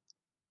film.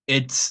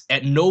 It's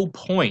at no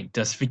point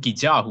does Vicky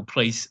Zhao, who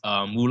plays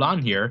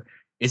Mulan here,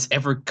 is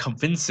ever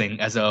convincing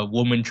as a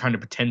woman trying to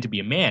pretend to be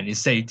a man.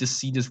 Instead, you just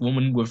see this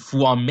woman with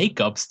full-on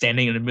makeup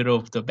standing in the middle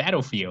of the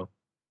battlefield,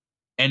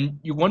 and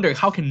you wonder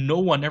how can no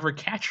one ever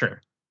catch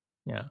her.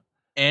 Yeah. Well,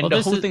 And the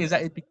this whole is thing is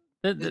that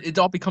it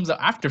all becomes an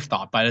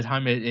afterthought by the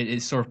time it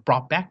is sort of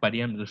brought back by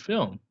the end of the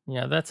film.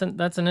 yeah, that's an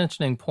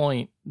interesting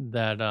point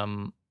that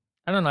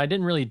I don't know, I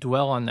didn't really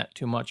dwell on that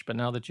too much, but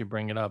now that you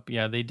bring it up,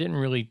 yeah, they didn't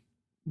really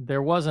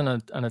there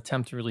wasn't an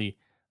attempt to really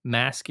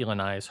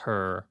masculinize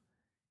her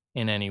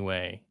in any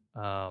way.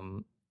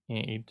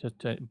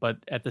 But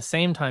at the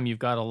same time, you've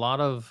got a lot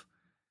of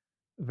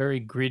very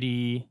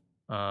gritty,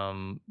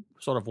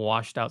 sort of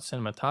washed out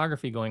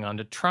cinematography going on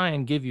to try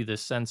and give you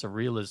this sense of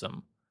realism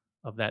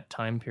of that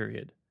time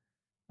period,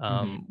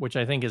 Hmm. which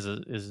I think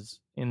is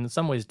in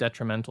some ways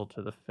detrimental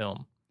to the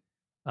film.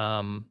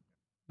 Um,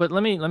 but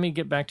let me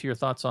get back to your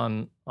thoughts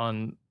on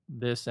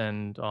this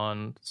and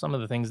on some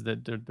of the things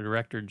that the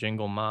director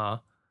Jingle Ma,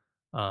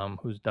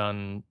 who's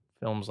done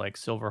films like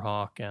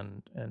Silverhawk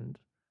and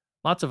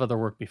lots of other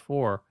work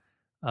before.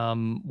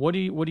 What do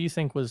you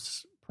think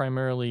was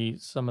primarily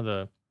some of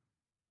the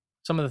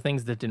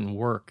things that didn't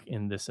work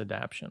in this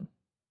adaptation?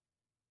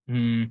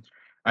 Mm,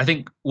 I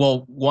think,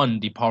 well, one,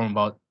 the problem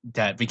about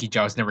that Vicky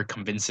Zhao is never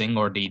convincing,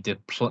 or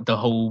the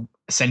whole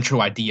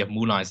central idea of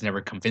Mulan is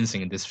never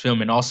convincing in this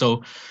film, and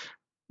also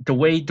the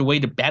way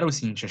the battle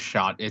scenes are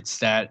shot, it's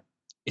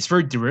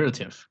very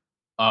derivative.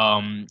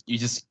 You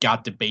just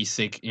got the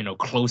basic,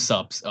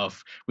 close-ups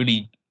of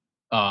really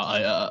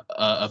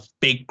a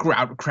big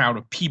crowd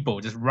of people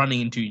just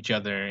running into each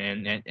other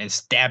and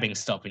stabbing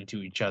stuff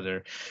into each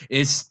other.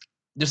 It's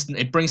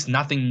it brings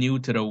nothing new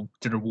to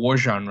the war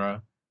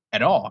genre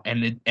at all,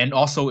 and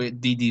also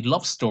the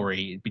love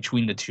story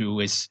between the two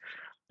is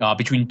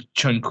between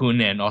Chen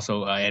Kun and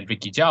also and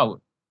Vicky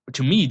Zhao.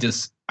 To me,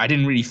 just I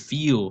didn't really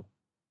feel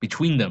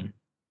between them.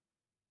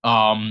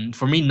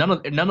 For me,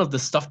 none of the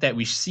stuff that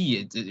we see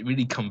it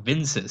really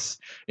convinces.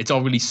 It's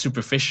all really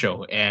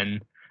superficial.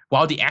 And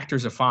while the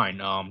actors are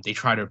fine, they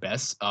try their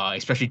best,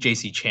 especially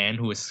JC Chan,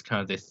 who is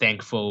kind of the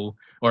thankful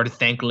or the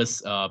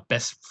thankless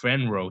best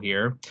friend role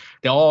here.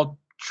 They all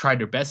tried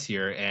their best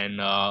here. And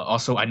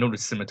also I know the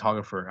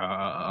cinematographer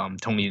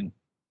Tony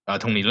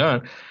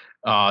Leung,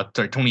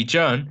 sorry, Tony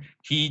Jun,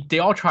 they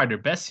all tried their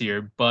best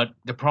here, but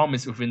the problem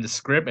is within the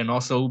script and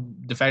also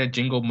the fact that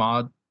Jingle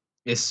Ma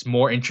is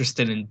more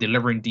interested in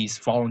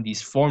following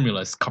these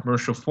formulas,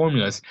 commercial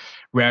formulas,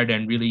 rather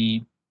than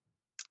really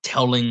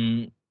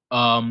telling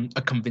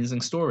a convincing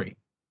story.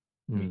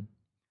 Mm.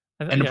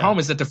 And the problem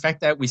is that the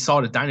fact that we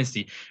saw the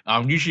Dynasty,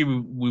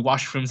 usually we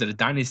watch films at the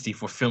Dynasty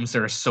for films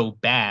that are so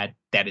bad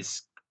that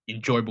it's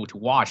enjoyable to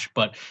watch.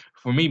 But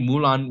for me,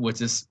 Mulan was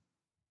just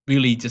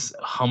really just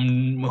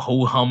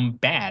ho hum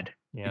bad.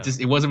 Yeah.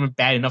 It wasn't even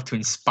bad enough to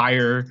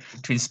inspire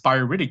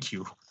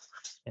ridicule.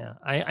 Yeah,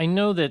 I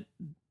know that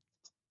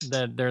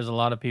there's a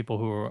lot of people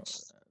who are,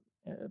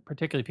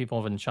 particularly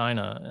people in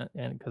China,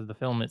 and because the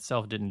film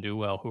itself didn't do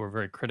well, who are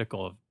very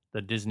critical of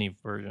the Disney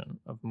version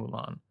of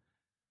Mulan.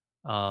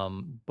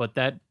 But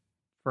that,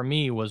 for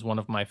me, was one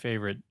of my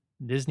favorite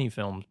Disney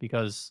films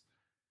because,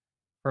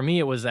 for me,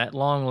 it was at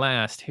long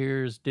last,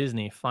 here's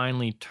Disney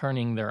finally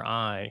turning their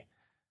eye,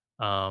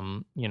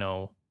 to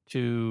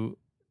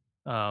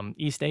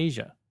East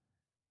Asia.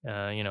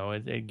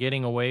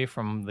 Getting away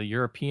from the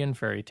European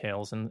fairy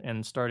tales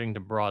and starting to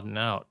broaden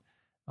out.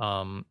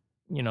 And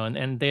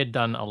they had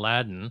done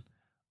Aladdin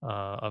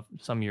of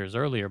some years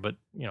earlier, but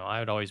I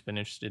had always been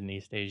interested in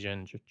East Asia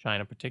and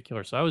China in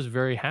particular. So I was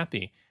very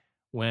happy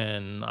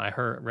when I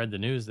read the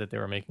news that they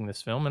were making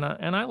this film,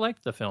 and I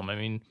liked the film. I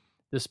mean,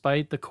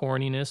 despite the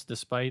corniness,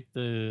 despite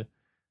the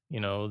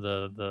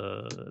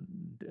the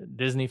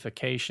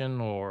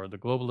Disneyfication or the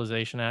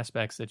globalization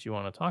aspects that you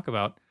want to talk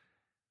about,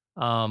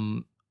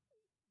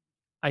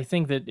 I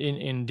think that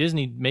in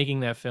Disney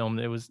making that film,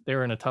 they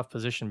were in a tough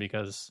position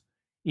because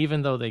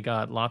even though they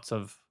got lots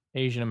of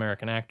Asian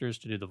American actors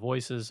to do the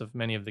voices of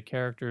many of the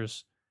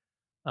characters,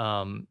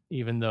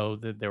 even though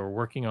they were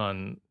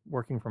working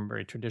from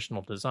very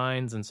traditional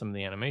designs and some of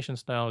the animation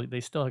style, they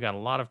still got a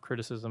lot of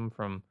criticism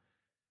from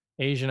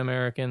Asian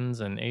Americans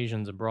and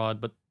Asians abroad.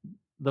 But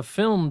the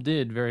film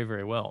did very,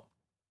 very well,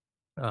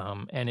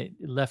 and it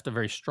left a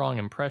very strong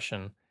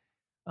impression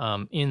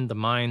in the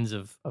minds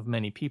of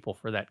many people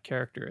for that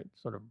character. It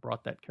sort of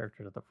brought that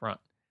character to the front.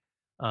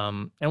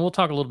 And we'll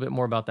talk a little bit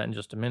more about that in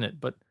just a minute.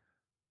 But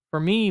for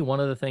me, one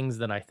of the things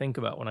that I think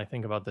about when I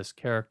think about this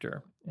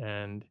character,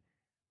 and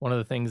one of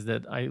the things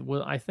that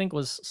I think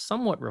was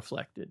somewhat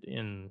reflected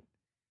in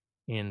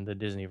the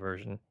Disney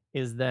version,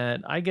 is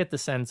that I get the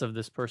sense of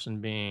this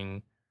person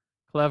being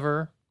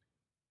clever,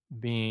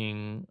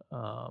 being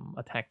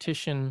a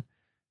tactician,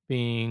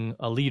 being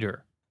a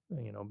leader,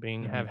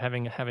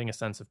 having a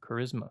sense of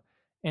charisma,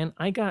 and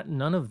I got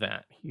none of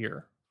that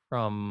here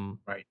from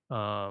Vicky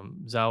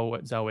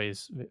Zhao's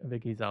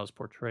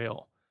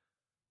portrayal.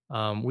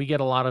 We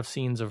get a lot of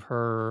scenes of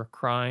her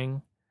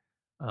crying,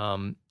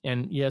 and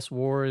yes,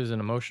 war is an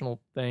emotional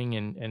thing,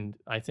 and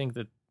I think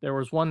that there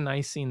was one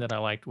nice scene that I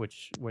liked,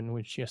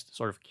 when she has to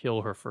sort of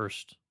kill her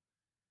first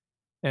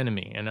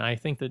enemy, and I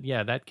think that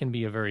that can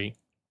be a very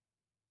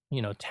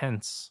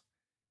tense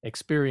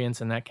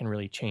experience, and that can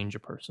really change a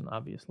person,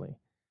 obviously.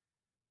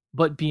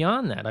 But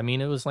beyond that, I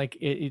mean, it was like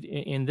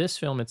in this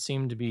film, it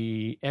seemed to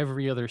be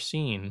every other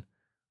scene,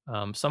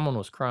 someone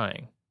was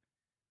crying.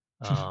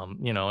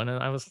 And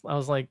I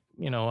was like,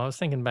 I was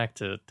thinking back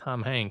to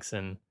Tom Hanks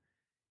in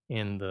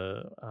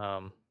the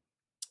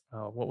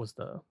what was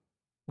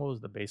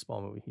the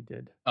baseball movie he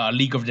did?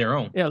 League of Their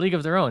Own. Yeah, League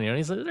of Their Own.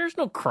 He's like, there's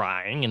no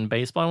crying in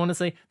baseball. I want to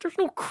say there's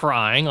no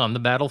crying on the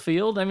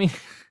battlefield. I mean,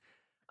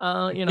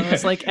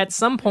 it's like at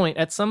some point,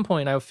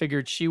 I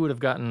figured she would have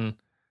gotten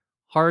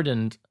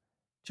hardened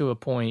to a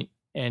point,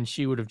 and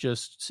she would have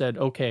just said,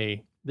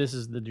 "Okay, this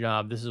is the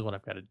job. This is what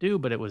I've got to do."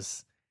 But it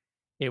was,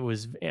 I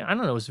don't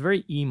know. It was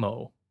very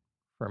emo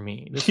for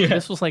me.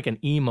 This was like an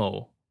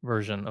emo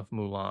version of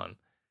Mulan.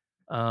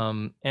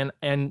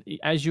 And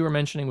as you were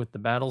mentioning with the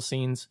battle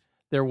scenes,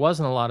 there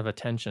wasn't a lot of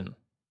attention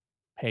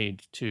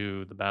paid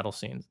to the battle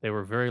scenes. They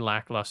were very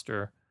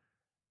lackluster.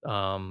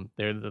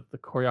 The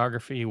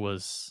choreography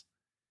was,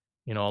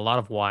 a lot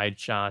of wide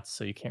shots,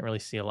 so you can't really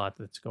see a lot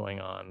that's going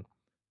on.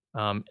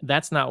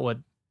 That's not what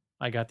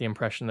I got the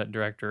impression that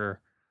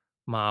director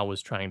Ma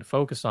was trying to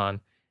focus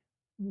on.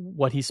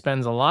 What he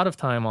spends a lot of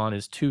time on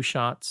is two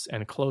shots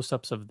and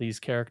close-ups of these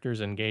characters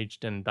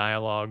engaged in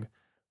dialogue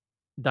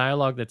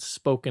dialogue that's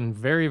spoken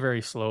very,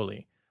 very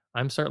slowly.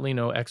 I'm certainly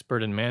no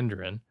expert in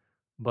Mandarin,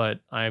 but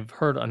I've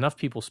heard enough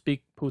people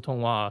speak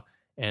Putonghua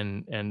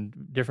and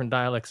different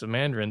dialects of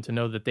Mandarin to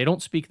know that they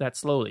don't speak that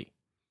slowly.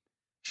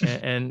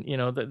 And you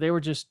know, they were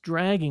just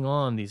dragging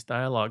on these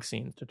dialogue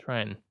scenes to try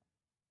and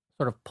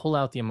sort of pull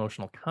out the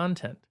emotional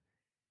content.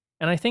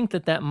 And I think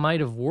that might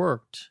have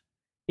worked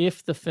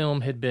if the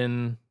film had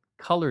been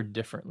colored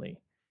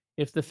differently,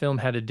 if the film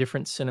had a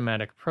different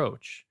cinematic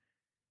approach.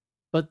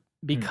 But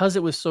because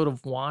it was sort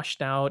of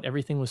washed out,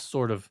 everything was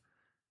sort of,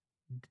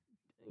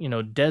 you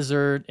know,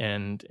 desert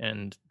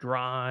and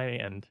dry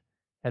and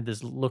had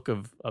this look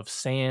of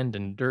sand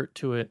and dirt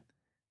to it.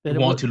 That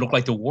want to look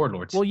like the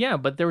warlords. Well, yeah,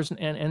 but there was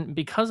and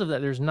because of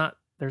that, there's not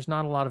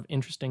a lot of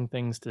interesting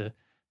things to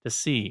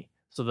see.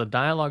 So the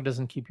dialogue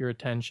doesn't keep your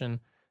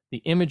attention. The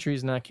imagery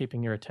is not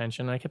keeping your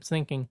attention. And I kept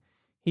thinking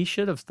he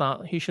should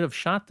have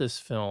shot this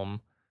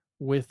film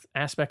with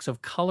aspects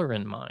of color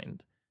in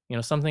mind. You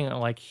know, something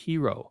like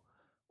Hero,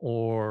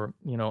 or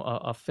you know,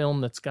 a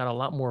film that's got a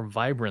lot more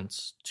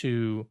vibrance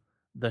to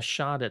the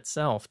shot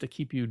itself to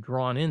keep you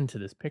drawn into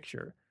this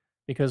picture.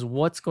 Because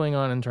what's going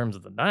on in terms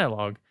of the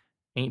dialogue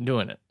ain't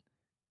doing it.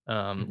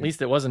 At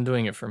least it wasn't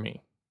doing it for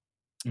me.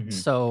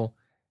 So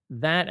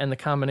that, and the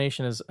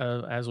combination is,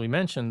 as we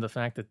mentioned, the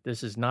fact that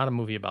this is not a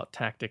movie about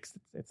tactics.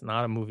 It's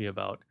not a movie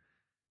about,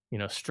 you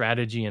know,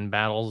 strategy and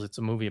battles. It's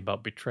a movie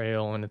about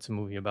betrayal, and it's a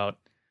movie about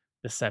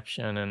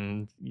deception.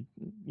 And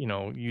you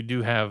know, you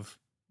do have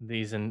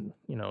these,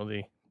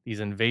 these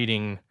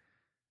invading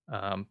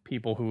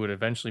people who would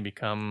eventually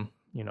become,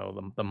 you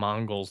know, the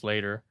Mongols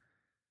later.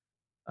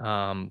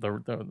 I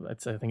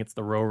think it's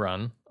the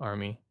Roran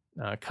army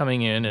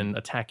coming in and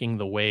attacking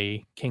the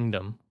Wei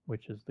kingdom,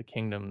 which is the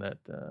kingdom that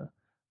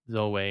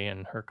Zoe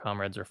and her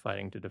comrades are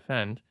fighting to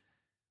defend.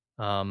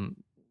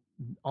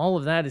 All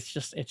of that it's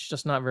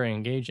just not very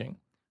engaging.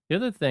 The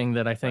other thing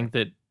that I think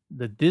that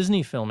the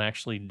Disney film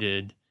actually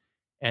did,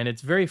 and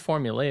it's very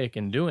formulaic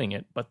in doing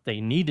it, but they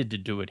needed to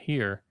do it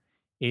here,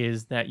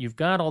 is that you've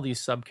got all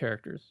these sub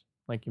characters,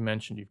 like you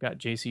mentioned. You've got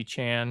J.C.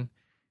 Chan.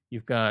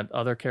 You've got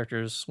other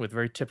characters with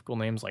very typical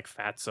names like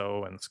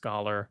Fatso and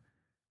Scholar.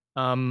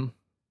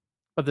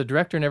 But the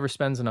director never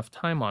spends enough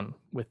time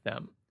with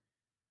them.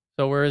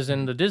 So whereas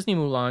in the Disney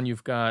Mulan,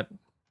 you've got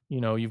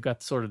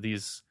sort of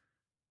these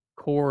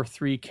core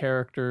 3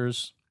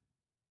 characters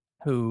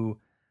who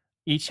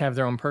each have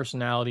their own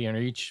personality and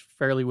are each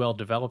fairly well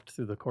developed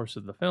through the course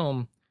of the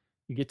film.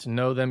 You get to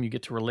know them. You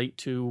get to relate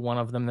to one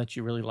of them that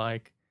you really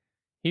like.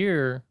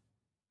 Here,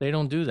 they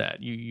don't do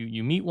that.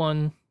 You meet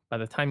one. By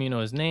the time you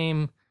know his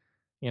name,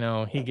 you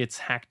know, he gets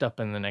hacked up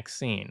in the next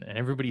scene, and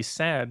everybody's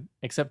sad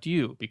except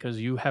you, because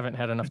you haven't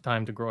had enough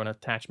time to grow an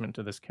attachment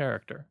to this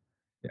character.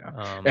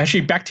 Yeah.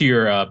 Actually, back to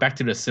the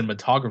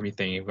cinematography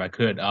thing, if I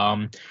could.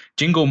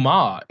 Jingo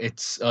Ma,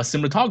 it's a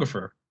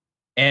cinematographer,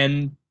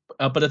 and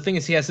but the thing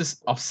is, he has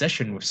this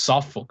obsession with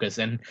soft focus,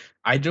 and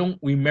I don't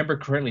remember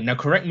correctly. Now,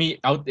 correct me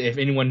out if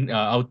anyone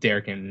out there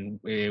can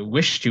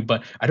wish to,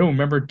 but I don't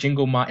remember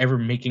Jingo Ma ever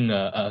making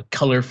a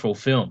colorful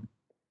film.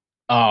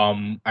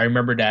 I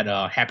remember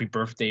that Happy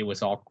Birthday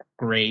was all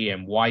gray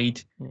and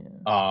white.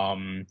 Yeah.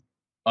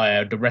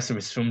 The rest of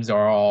his films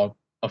are all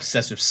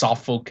obsessed with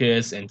soft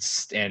focus and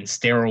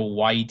sterile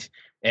white.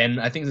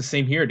 And I think the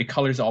same here. The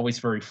colors are always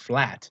very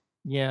flat.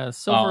 Yeah,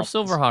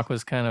 Silverhawk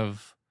was kind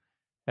of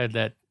had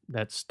that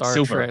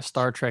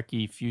Star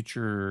Trek-y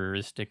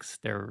futuristic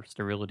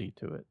sterility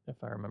to it, if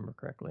I remember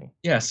correctly.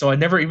 Yeah, so I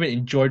never even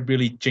enjoyed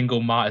really Jingo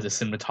Ma as a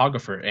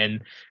cinematographer,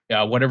 and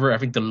whatever I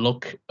think the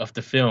look of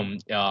the film,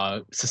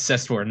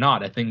 successful or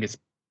not, I think is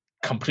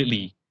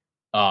completely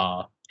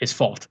his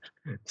fault,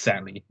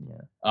 sadly.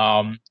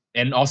 Yeah.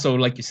 And also,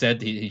 like you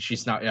said,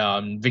 she's not.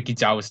 Vicky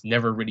Zhao was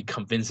never really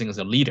convincing as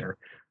a leader.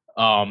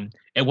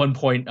 At one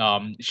point,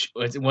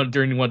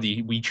 during one of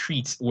the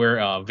retreats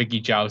where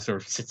Vicky Zhao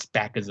sort of sits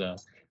back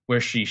where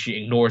she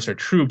ignores her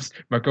troops,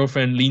 my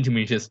girlfriend leaned to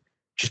me and says,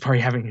 she's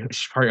probably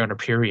on her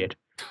period.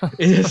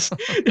 It's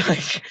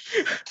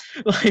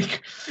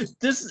like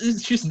this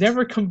is, she's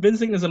never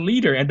convincing as a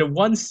leader. And the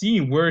one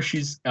scene where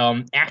she's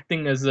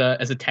acting as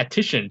a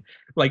tactician,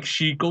 like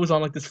she goes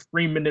on like this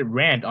 3-minute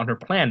rant on her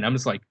plan. I'm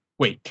just like,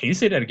 wait, can you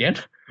say that again?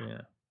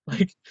 Yeah.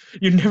 Like,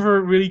 you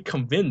never really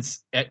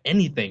convince at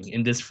anything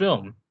in this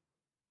film.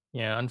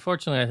 Yeah,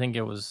 unfortunately, I think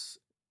it was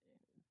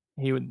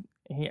he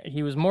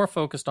was more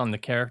focused on the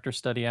character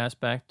study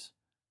aspect,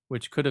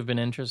 which could have been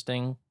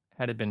interesting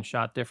had it been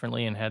shot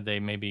differently and had they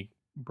maybe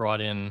brought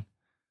in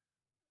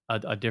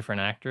a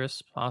different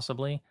actress,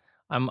 possibly.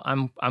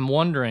 I'm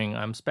wondering,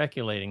 I'm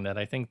speculating that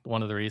I think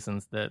one of the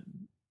reasons that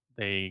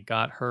they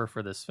got her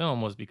for this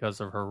film was because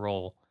of her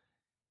role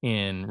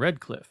in Red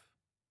Cliff.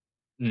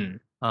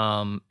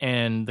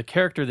 And the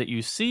character that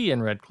you see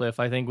in Red Cliff,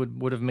 I think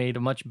would have made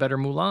a much better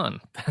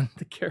Mulan than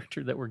the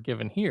character that we're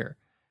given here.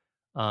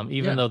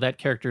 Even though that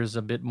character is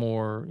a bit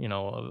more,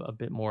 a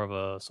bit more of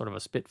a sort of a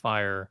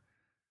Spitfire,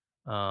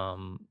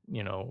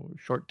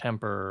 short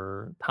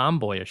temper,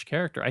 tomboyish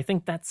character. I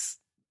think that's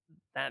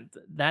more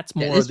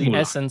the Mulan.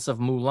 Essence of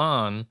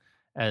Mulan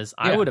as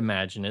I would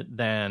imagine it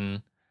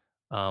than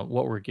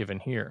what we're given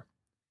here.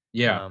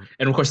 Yeah,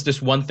 and of course,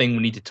 there's one thing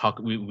we need to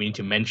we need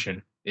to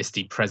mention is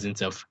the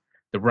presence of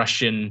the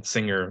Russian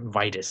singer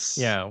Vitus.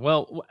 Yeah,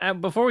 well,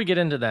 before we get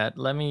into that,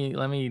 let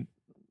me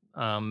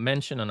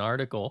mention an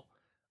article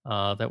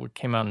that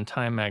came out in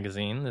Time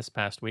magazine this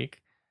past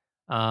week.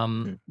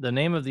 The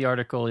name of the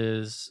article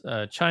is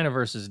China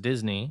versus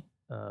Disney,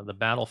 the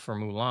battle for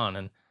Mulan.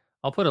 And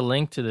I'll put a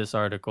link to this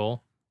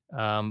article.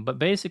 But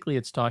basically,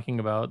 it's talking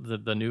about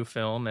the new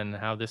film and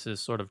how this is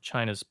sort of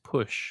China's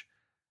push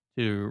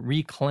to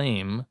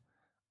reclaim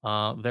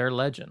their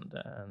legend.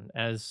 And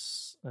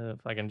as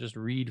if I can just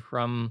read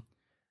from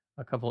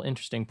a couple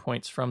interesting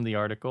points from the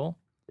article.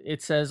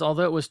 It says,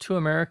 although it was too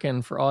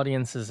American for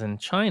audiences in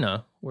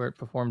China, where it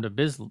performed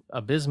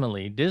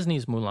abysmally,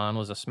 Disney's Mulan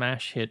was a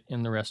smash hit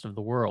in the rest of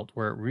the world,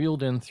 where it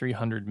reeled in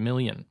 300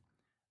 million.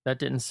 That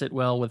didn't sit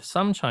well with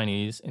some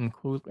Chinese,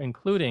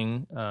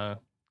 including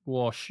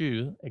Guo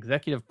Shu,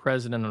 executive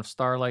president of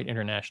Starlight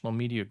International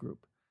Media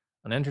Group,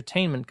 an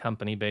entertainment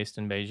company based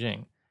in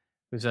Beijing,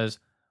 who says,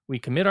 "We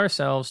commit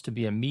ourselves to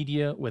be a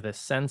media with a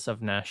sense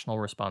of national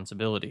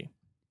responsibility."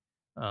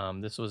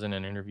 This was in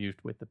an interview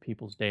with the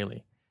People's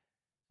Daily.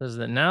 Says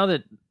that now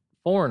that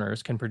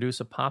foreigners can produce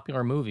a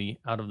popular movie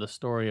out of the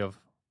story of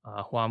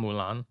Hua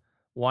Mulan,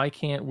 why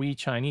can't we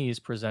Chinese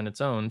present its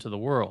own to the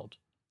world?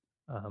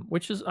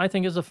 Which is, I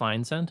think, is a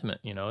fine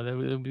sentiment. You know, it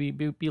would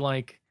be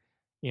like,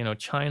 you know,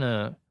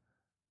 China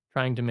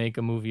trying to make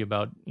a movie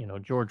about, you know,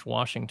 George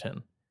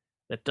Washington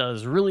that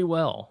does really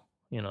well,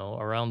 you know,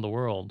 around the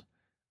world,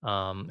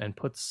 and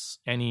puts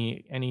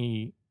any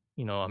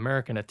you know,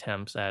 American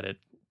attempts at it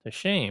to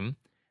shame.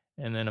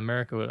 And then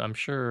America, I'm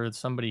sure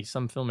some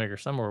filmmaker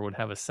somewhere would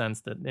have a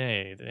sense that,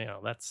 hey, you know,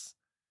 that's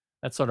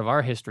sort of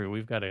our history.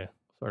 We've got to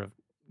sort of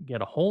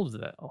get a hold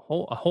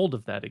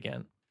of that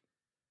again.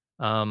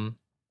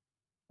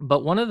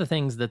 But one of the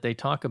things that they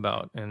talk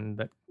about, and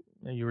that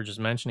you were just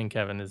mentioning,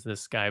 Kevin, is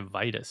this guy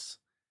Vitus,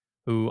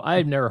 who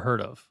I've never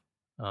heard of.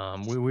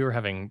 We were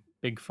having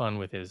big fun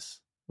with his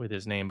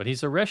name, but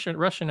he's a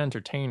Russian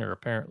entertainer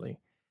apparently.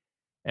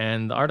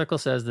 And the article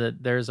says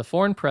that there's a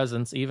foreign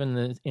presence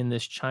even in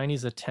this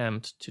Chinese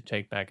attempt to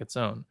take back its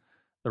own.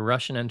 The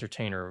Russian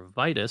entertainer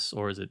Vitus,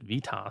 or is it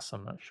Vitas?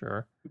 I'm not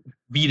sure.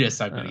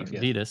 Vitus, I believe.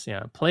 Yes. Vitus,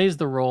 yeah, plays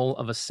the role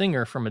of a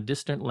singer from a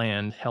distant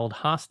land held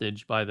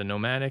hostage by the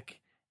nomadic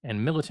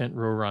and militant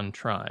Rouran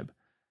tribe,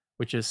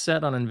 which is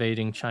set on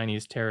invading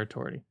Chinese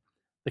territory.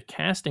 The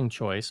casting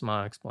choice,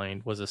 Ma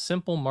explained, was a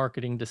simple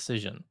marketing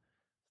decision.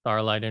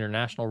 Starlight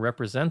International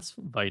represents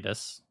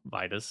Vitus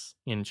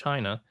in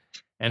China,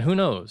 and who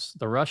knows,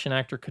 the Russian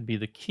actor could be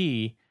the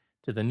key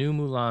to the new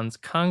Mulan's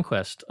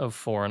conquest of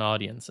foreign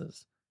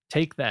audiences.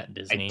 Take that,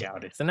 Disney. I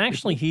doubt it. And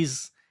actually,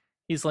 he's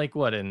like,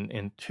 what,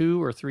 in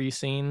 2 or 3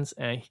 scenes?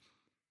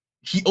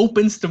 He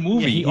opens the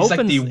movie. Yeah, he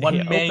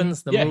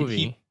opens the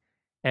movie.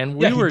 And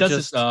we were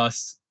just...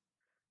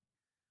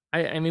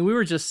 I mean, we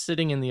were just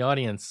sitting in the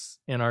audience,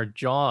 and our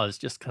jaws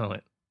just kind of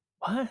went,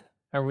 what?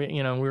 Are we,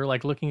 you know, we were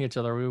like looking at each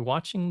other. Are we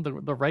watching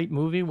the right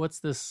movie? What's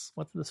this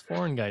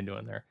foreign guy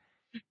doing there?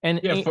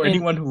 And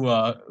anyone who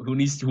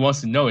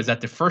wants to know, is that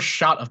the first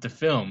shot of the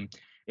film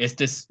is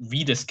this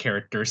Vitus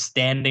character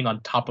standing on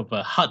top of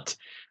a hut,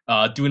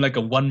 doing like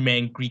a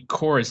one-man Greek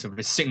chorus of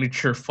his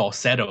signature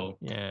falsetto,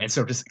 and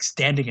sort of just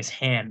extending his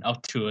hand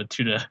up to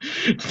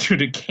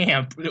the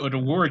camp or the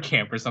war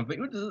camp or something.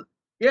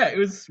 It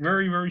was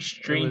very, very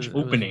strange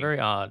opening. It was very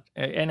odd,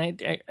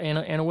 and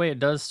in a way, it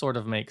does sort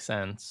of make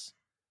sense.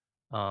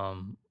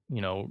 You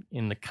know,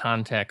 in the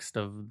context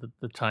of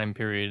the time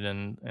period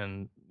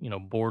and you know,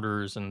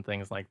 borders and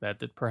things like that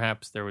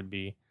perhaps there would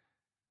be,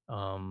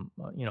 you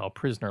know, a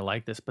prisoner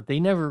like this, but they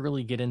never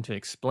really get into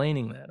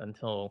explaining that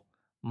until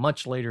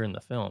much later in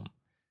the film.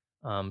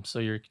 So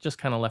you're just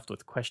kind of left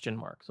with question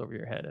marks over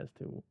your head as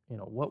to, you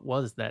know, what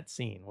was that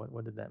scene?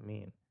 What did that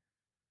mean?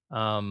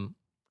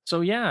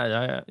 So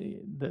yeah,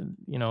 you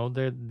know,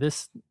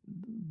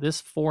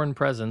 this foreign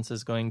presence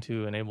is going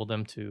to enable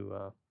them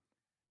to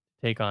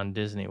take on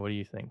Disney. What do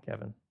you think,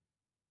 Kevin?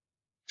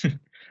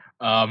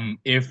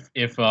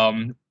 If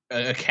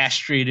a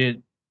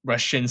castrated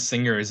Russian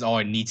singer is all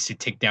it needs to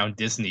take down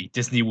Disney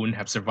wouldn't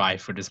have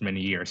survived for this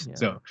many years. Yeah.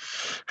 So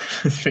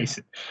let's face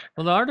it.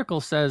 Well, the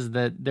article says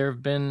that there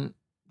have been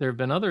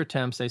other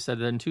attempts. They said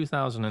that in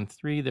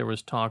 2003 there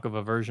was talk of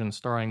a version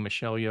starring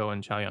Michelle Yeoh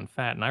and Chow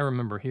Yun-fat, and I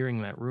remember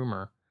hearing that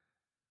rumor.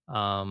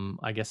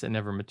 I guess it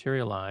never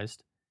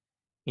materialized.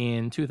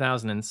 In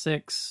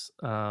 2006,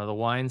 the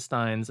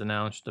Weinsteins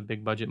announced a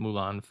big-budget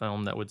Mulan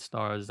film that would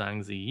star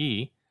Zhang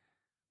Ziyi.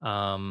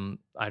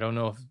 I don't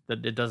know if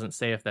it doesn't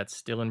say if that's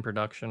still in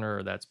production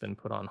or that's been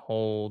put on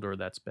hold or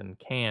that's been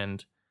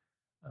canned.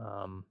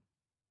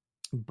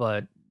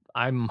 But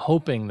I'm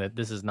hoping that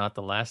this is not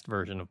the last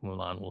version of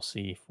Mulan we'll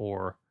see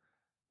for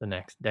the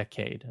next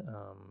decade,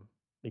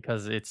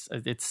 because it's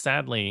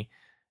sadly,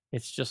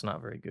 it's just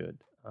not very good.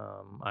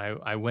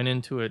 I went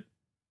into it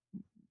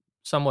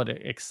somewhat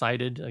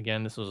excited.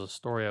 Again, this was a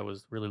story I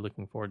was really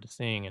looking forward to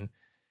seeing, and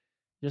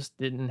just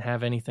didn't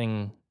have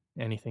anything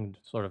to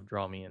sort of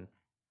draw me in.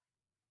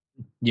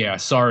 Yeah,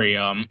 sorry,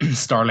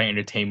 Starlight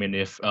Entertainment.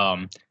 If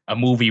a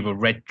movie with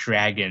Red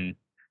Dragon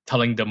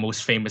telling the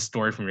most famous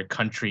story from your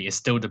country is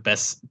still the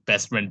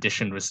best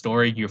rendition of the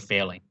story, you're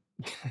failing.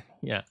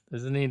 Yeah,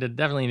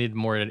 definitely need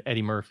more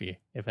Eddie Murphy,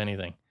 if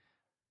anything.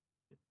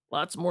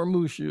 Lots more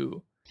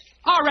Mushu.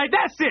 All right,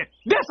 that's it.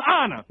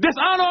 Dishonor.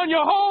 Dishonor on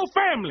your whole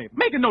family.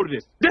 Make a note of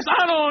this.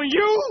 Dishonor on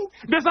you.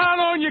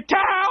 Dishonor on your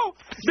cow.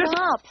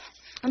 Stop.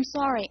 I'm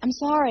sorry. I'm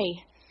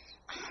sorry.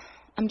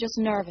 I'm just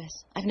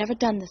nervous. I've never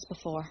done this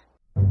before.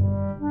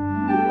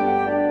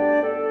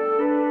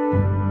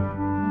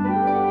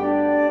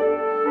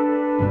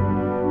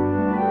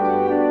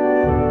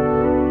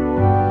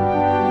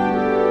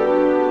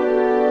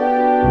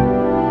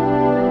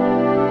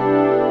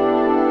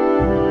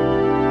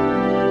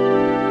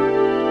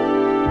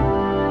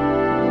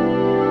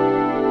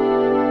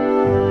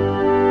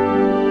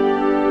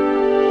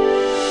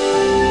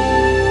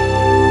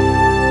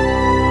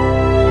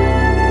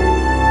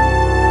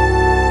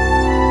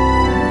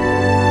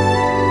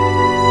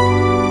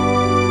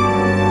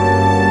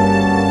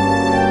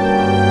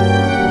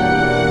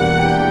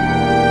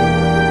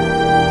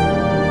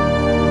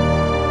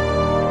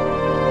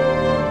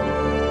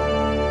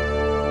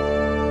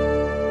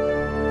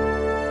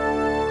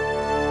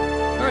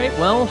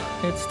 Well,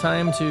 it's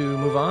time to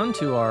move on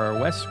to our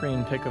West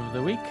Screen pick of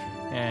the week,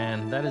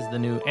 and that is the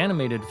new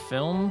animated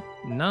film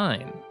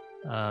 9.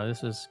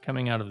 This is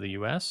coming out of the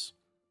US.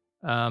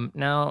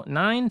 Now,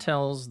 9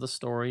 tells the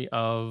story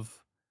of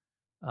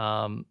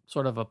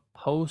sort of a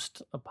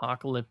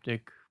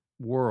post-apocalyptic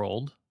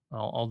world,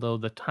 although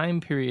the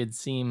time period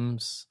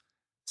seems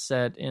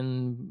set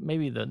in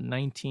maybe the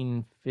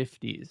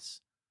 1950s.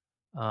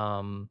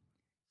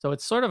 So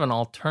it's sort of an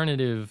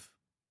alternative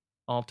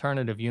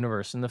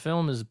universe, and the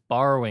film is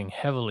borrowing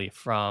heavily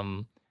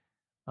from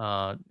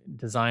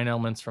design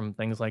elements from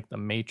things like The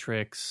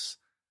Matrix,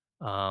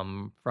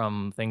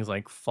 from things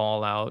like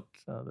Fallout,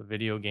 the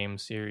video game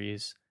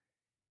series.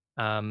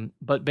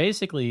 But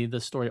basically, the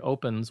story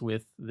opens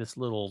with this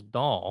little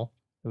doll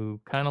who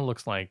kind of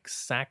looks like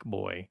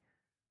Sackboy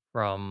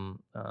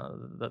from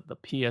the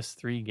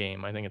PS3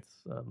 game. I think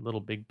it's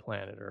Little Big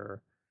Planet,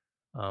 or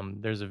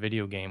there's a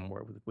video game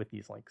where with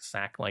these like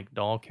sack-like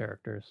doll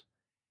characters.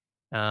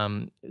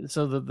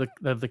 So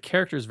the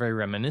character is very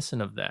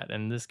reminiscent of that,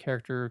 and this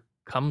character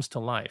comes to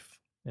life.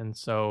 And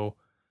so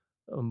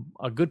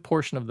a good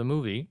portion of the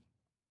movie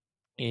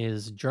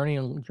is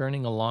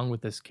journeying along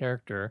with this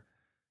character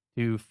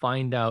to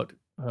find out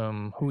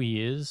who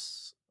he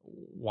is,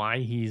 why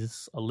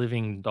he's a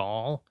living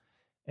doll,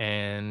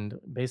 and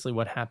basically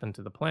what happened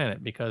to the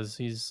planet, because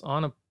he's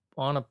on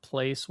a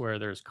place where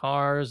there's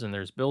cars and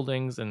there's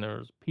buildings and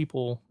there's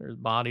people, there's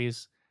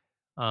bodies.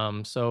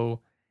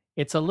 So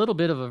it's a little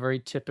bit of a very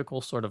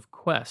typical sort of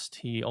quest.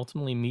 He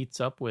ultimately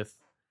meets up with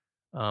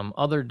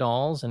other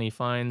dolls, and he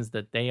finds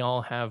that they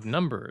all have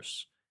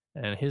numbers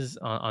and his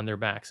on their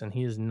backs, and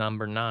he is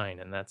number 9,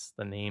 and that's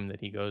the name that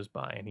he goes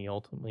by. And he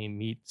ultimately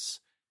meets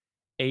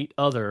 8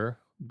 other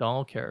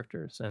doll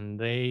characters, and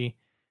they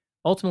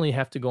ultimately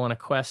have to go on a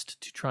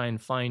quest to try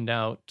and find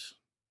out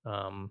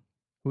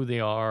who they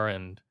are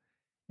and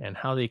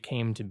how they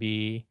came to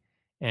be.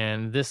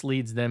 And this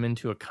leads them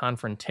into a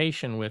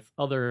confrontation with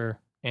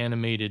other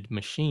animated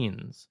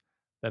machines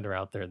that are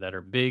out there that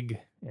are big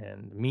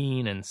and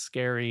mean and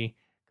scary,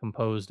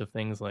 composed of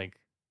things like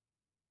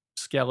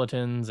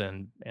skeletons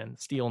and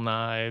steel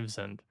knives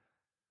and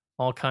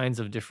all kinds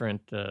of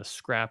different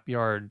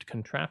scrapyard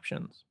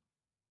contraptions.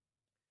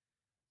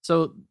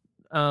 So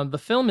the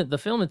film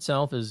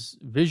itself is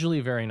visually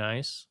very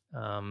nice,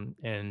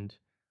 and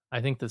I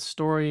think the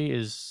story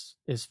is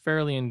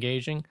fairly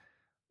engaging.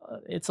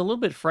 It's a little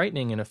bit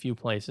frightening in a few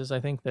places. I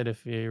think that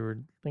if you were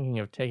thinking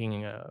of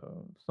taking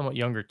somewhat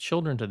younger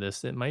children to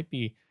this, it might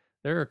be,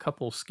 there are a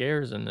couple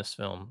scares in this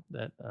film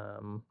that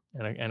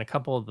and a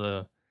couple of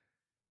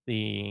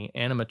the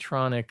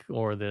animatronic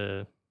or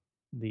the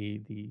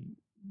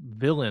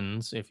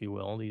villains, if you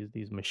will,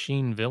 these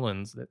machine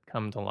villains that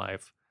come to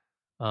life,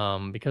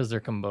 because they're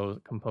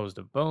composed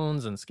of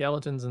bones and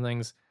skeletons and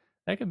things.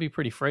 That could be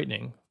pretty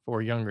frightening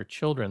for younger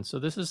children. So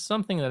this is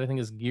something that I think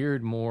is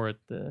geared more at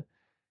the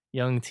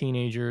young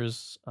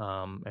teenagers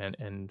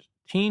and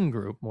teen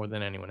group more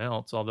than anyone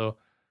else. Although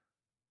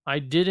I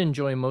did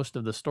enjoy most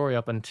of the story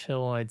up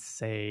until, I'd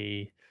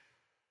say,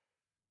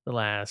 the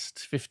last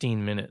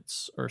 15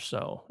 minutes or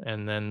so,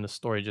 and then the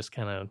story just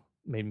kind of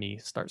made me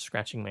start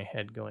scratching my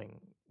head, going,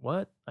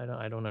 "What?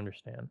 I don't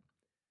understand."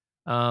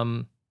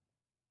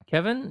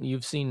 Kevin,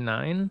 you've seen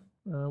 9.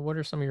 What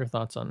are some of your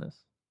thoughts on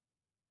this?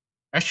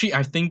 Actually,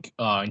 I think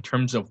in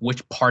terms of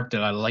which part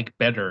that I like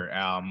better,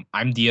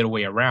 I'm the other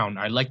way around.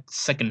 I like the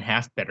second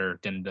half better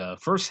than the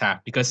first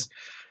half, because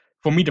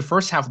for me the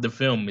first half of the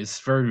film is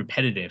very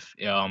repetitive.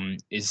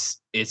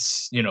 It's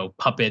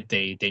puppet,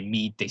 they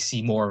meet, they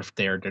see more of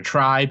their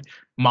tribe,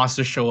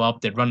 monsters show up,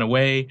 they run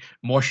away,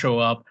 more show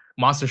up,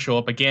 monsters show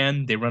up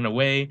again, they run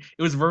away.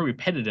 It was very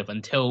repetitive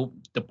until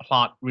the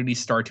plot really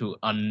started to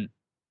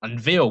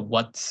unveil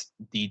what's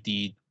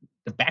the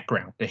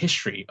background, the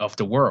history of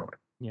the world.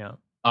 Yeah.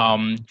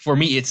 For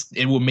me,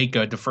 it will make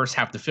the first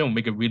half of the film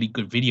make a really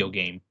good video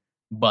game,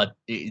 but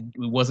it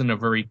wasn't a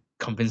very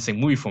convincing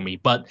movie for me.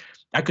 But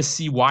I could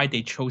see why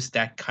they chose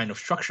that kind of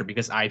structure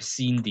because I've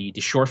seen the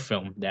short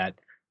film that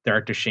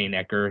director Shane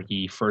Ecker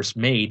he first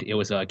made. It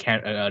was a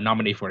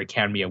nominated for an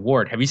Academy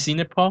Award. Have you seen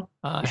it, Paul?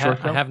 I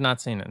have not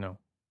seen it. No.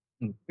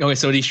 Okay,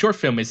 so the short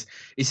film is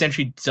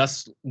essentially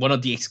just one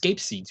of the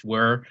escape scenes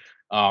where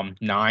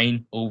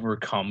Nine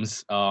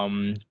overcomes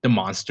the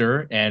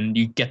monster, and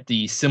you get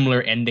the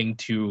similar ending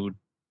to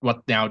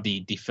what now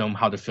the film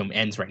how the film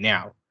ends right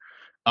now.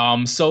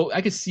 So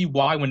I could see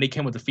why when they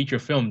came with the feature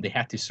film,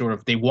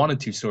 they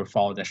wanted to sort of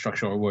follow that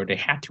structure, or where they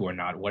had to or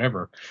not,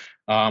 whatever,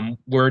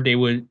 where they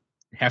would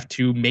have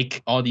to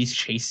make all these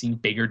chase scenes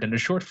bigger than the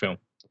short film.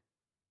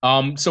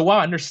 So while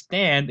I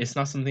understand it's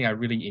not something I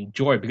really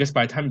enjoy, because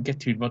by the time you get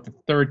to about the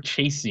third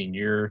chase scene,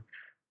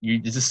 you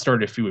just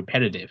start to feel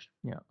repetitive.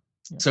 Yeah.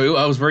 So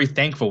I was very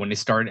thankful when they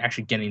started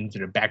actually getting into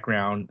the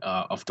background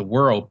of the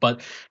world.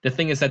 But the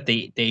thing is that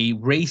they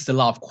raised a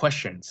lot of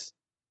questions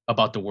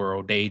about the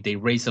world. They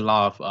raised a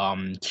lot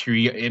of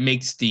it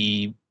makes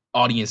the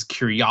audience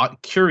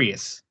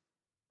curious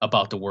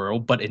about the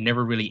world, but it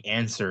never really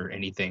answered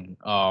anything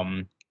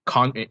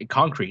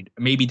concrete.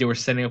 Maybe they were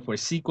setting up for a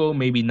sequel,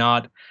 maybe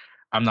not.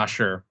 I'm not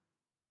sure.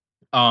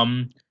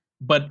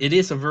 But it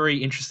is a very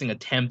interesting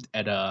attempt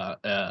at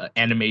a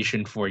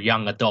animation for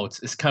young adults.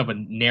 It's kind of a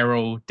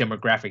narrow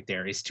demographic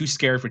there. It's too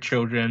scary for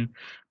children,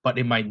 but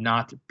it might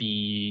not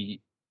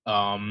be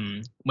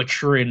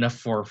mature enough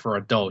for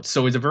adults.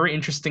 So it's a very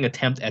interesting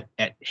attempt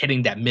at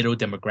hitting that middle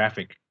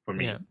demographic for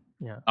me.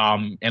 Yeah.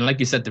 And like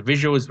you said, the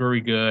visual is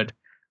very good.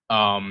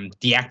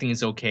 The acting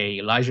is okay.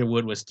 Elijah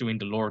Wood was doing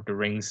the Lord of the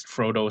Rings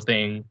Frodo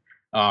thing,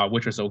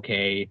 which was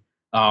okay.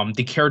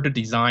 The character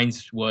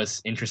designs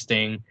was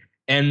interesting,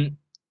 and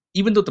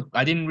even though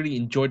I didn't really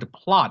enjoy the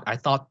plot, I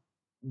thought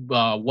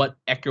what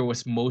Ecker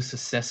was most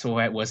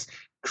successful at was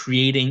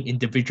creating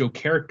individual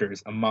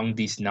characters among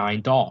these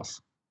 9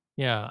 dolls.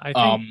 Yeah, I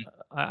think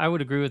I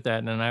would agree with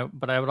that,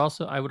 but I would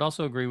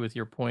also agree with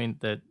your point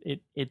that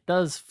it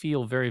does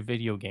feel very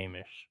video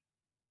game-ish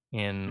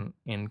in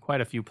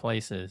quite a few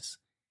places,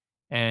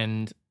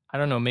 and I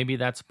don't know, maybe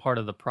that's part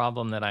of the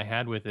problem that I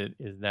had with it,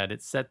 is that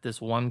it set this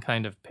one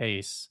kind of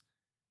pace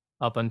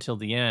up until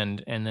the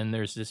end, and then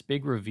there's this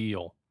big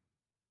reveal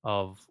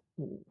of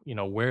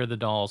where the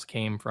dolls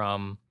came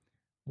from,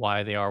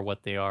 why they are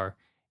what they are,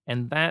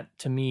 and that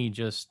to me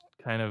just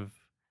kind of,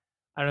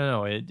 I don't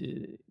know,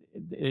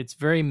 it's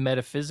very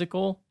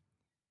metaphysical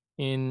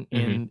in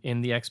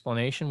the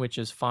explanation, which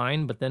is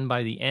fine, but then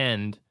by the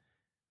end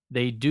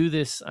they do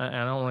this. I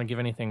don't want to give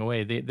anything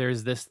away.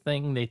 There's this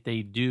thing that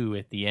they do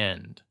at the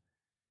end,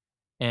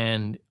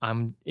 and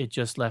it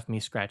just left me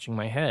scratching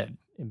my head,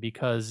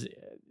 because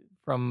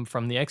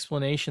from the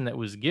explanation that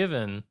was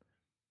given,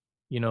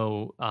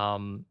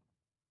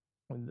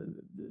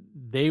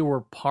 they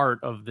were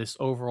part of this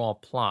overall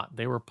plot.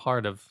 They were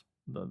part of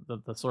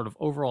the sort of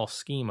overall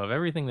scheme of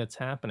everything that's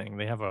happening.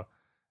 They have a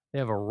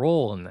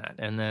role in that.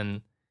 And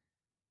then,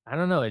 I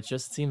don't know, it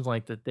just seems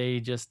like that they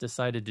just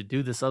decided to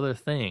do this other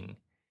thing.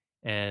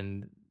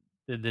 And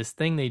this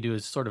thing they do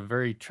is sort of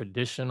very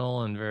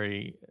traditional and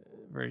very,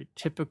 very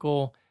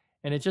typical.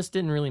 And it just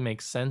didn't really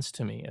make sense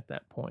to me at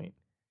that point.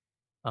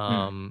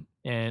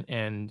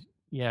 And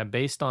yeah,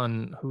 based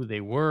on who they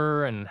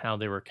were and how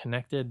they were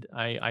connected,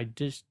 I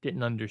just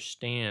didn't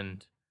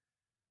understand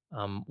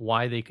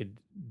why they could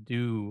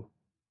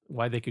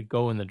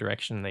go in the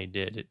direction they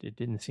did. It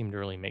didn't seem to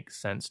really make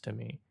sense to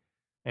me.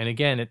 And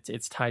again,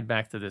 it's tied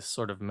back to this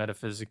sort of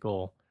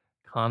metaphysical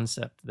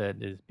concept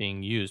that is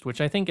being used,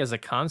 which I think as a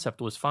concept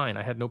was fine.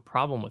 I had no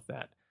problem with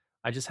that.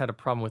 I just had a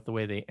problem with the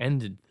way they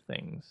ended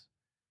things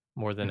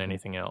more than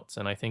anything else.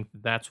 And I think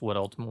that's what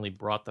ultimately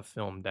brought the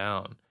film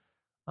down.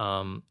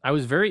 I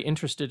was very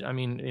interested. I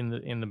mean,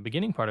 in the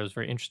beginning part, I was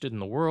very interested in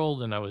the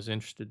world, and I was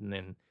interested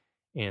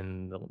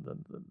in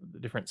the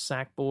different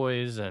sack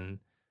boys, and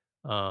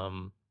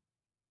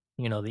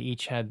they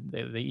each had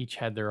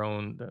their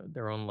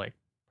own like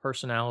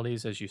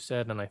personalities, as you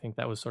said, and I think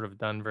that was sort of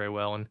done very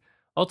well. And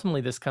ultimately,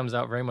 this comes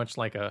out very much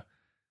like a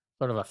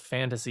sort of a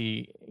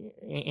fantasy,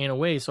 in a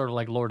way, sort of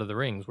like Lord of the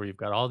Rings, where you've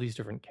got all these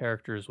different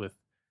characters with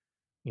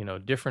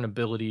different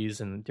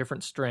abilities and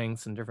different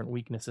strengths and different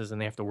weaknesses,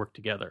 and they have to work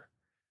together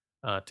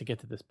to get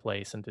to this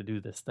place and to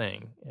do this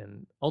thing.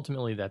 And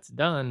ultimately that's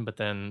done, but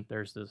then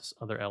there's this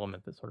other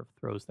element that sort of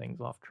throws things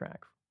off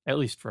track, at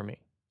least for me.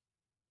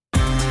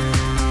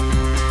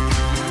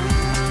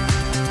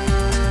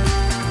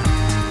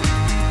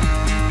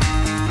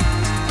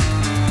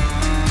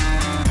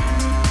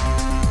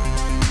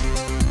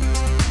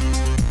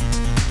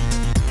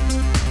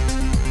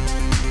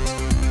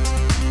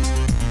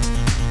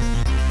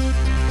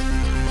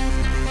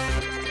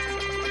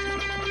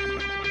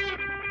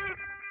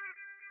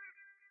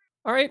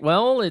 All right,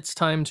 well, it's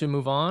time to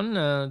move on.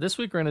 This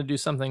week we're going to do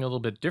something a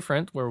little bit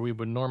different, where we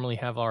would normally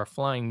have our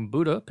Flying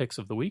Buddha picks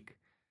of the week.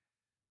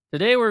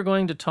 Today we're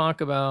going to talk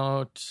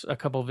about a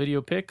couple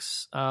video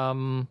picks.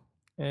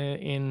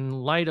 in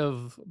light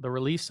of the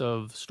release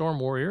of Storm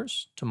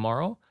Warriors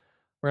tomorrow,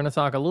 we're going to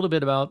talk a little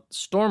bit about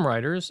Storm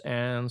Riders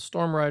and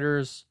Storm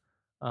Riders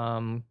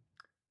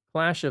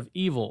Clash of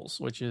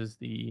Evils, which is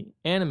the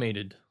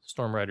animated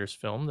Storm Riders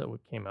film that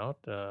came out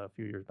a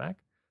few years back.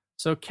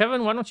 So,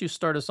 Kevin, why don't you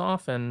start us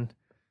off and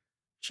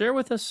share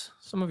with us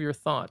some of your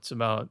thoughts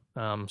about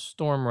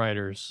Storm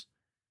Riders.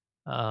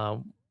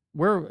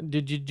 Where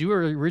did you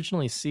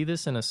originally see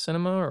this in a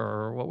cinema,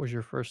 or what was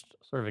your first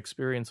sort of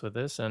experience with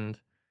this? And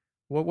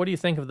what do you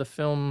think of the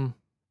film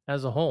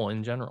as a whole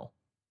in general?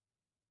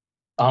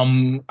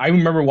 I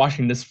remember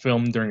watching this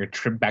film during a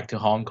trip back to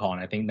Hong Kong.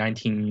 I think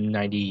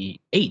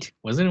 1998,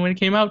 wasn't it when it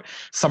came out?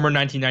 Summer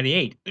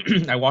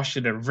 1998. I watched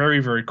it at a very,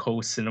 very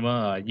cold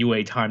cinema,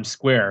 UA Times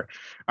Square.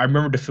 I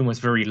remember the film was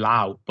very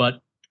loud,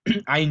 but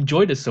I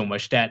enjoyed it so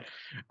much that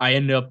I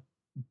ended up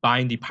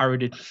buying the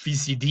pirated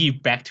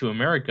VCD back to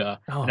America,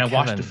 and I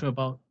watched the film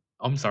about.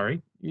 I'm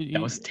sorry, that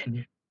was 10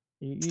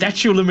 years.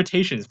 Statute of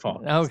limitations,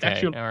 Paul.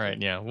 Okay, all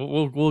right, yeah,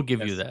 we'll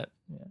give you that.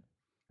 Yeah.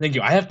 Thank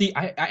you. I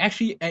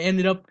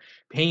ended up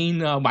paying.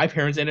 My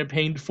parents ended up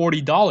paying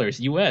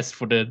 $40 US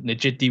for the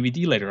legit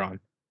DVD later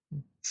on.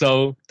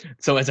 So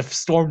as a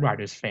Storm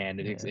Riders fan,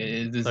 it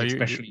is so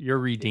especially you're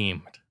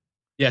redeemed.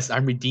 Yes,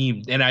 I'm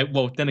redeemed. And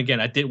then again,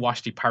 I did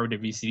watch the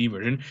pirated VCD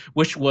version,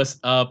 which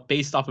was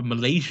based off a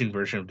Malaysian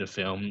version of the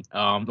film,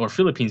 or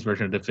Philippines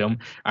version of the film.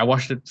 I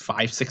watched it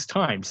 5-6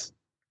 times.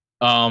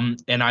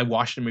 And I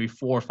watched it maybe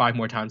 4 or 5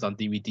 more times on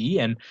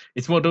DVD. And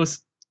it's one of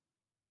those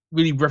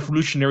really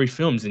revolutionary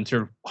films in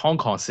terms of Hong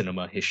Kong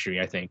cinema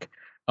history, I think.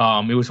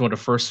 It was one of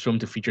the first films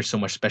to feature so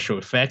much special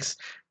effects.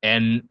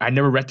 And I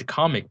never read the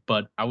comic,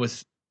 but I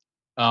was,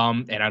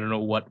 and I don't know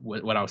what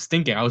I was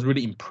thinking. I was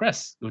really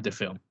impressed with the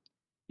film.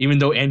 Even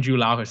though Andrew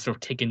Lau has sort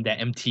of taken that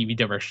MTV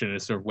direction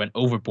and sort of went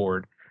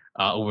overboard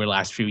over the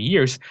last few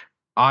years,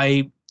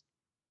 it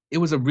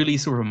was a really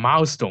sort of a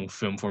milestone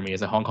film for me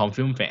as a Hong Kong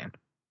film fan.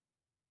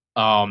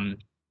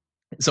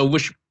 So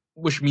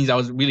which means I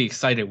was really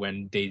excited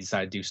when they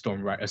decided to do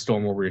Storm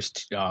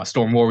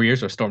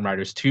Warriors or Storm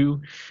Riders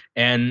 2,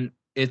 and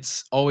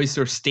it's always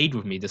sort of stayed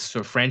with me, this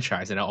sort of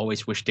franchise, and I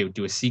always wish they would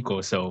do a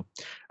sequel. So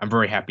I'm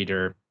very happy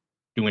they're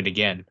doing it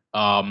again.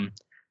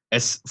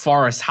 As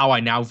far as how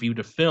I now view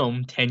the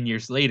film 10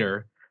 years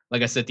later,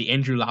 like I said, the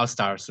Andrew Lau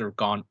style has sort of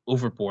gone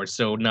overboard.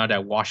 So now that I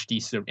watch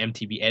these sort of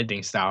MTV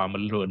editing style, I'm a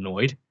little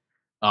annoyed.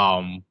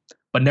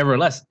 But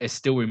nevertheless, it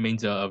still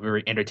remains a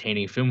very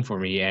entertaining film for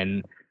me.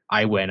 And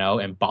I went out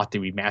and bought the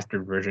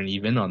remastered version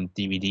even on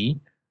DVD.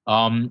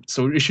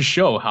 So it should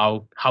show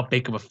how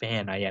big of a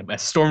fan I am.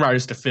 As Storm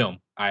Riders the film,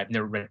 I've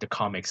never read the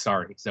comics,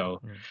 sorry. So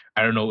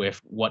I don't know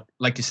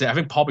like you said, I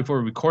think Paul before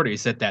we recorded, he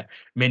said that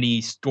many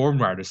Storm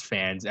Riders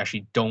fans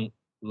actually don't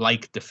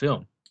like the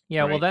film.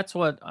 Yeah, right? Well, that's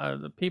what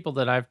the people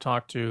that I've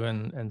talked to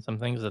and some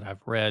things that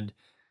I've read,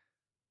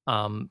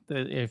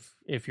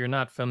 if you're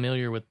not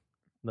familiar with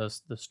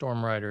the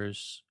Storm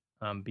Riders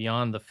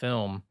beyond the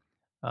film,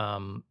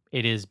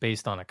 it is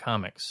based on a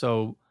comic.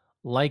 So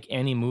like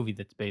any movie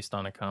that's based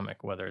on a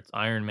comic, whether it's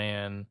Iron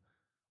Man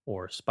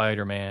or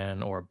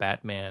Spider-Man or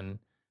Batman,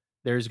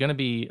 there's going to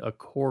be a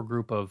core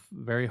group of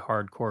very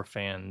hardcore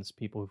fans,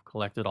 people who've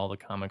collected all the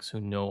comics, who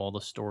know all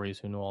the stories,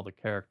 who know all the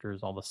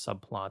characters, all the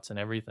subplots and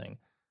everything,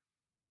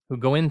 who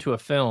go into a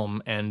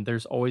film and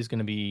there's always going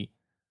to be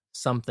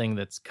something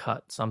that's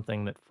cut,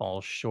 something that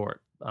falls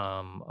short,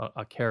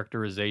 a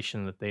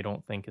characterization that they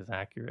don't think is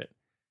accurate.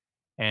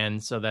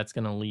 And so that's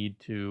going to lead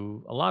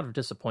to a lot of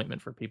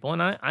disappointment for people.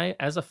 And I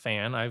as a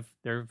fan,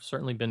 there have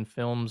certainly been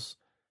films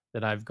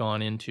that I've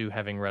gone into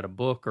having read a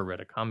book or read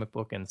a comic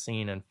book and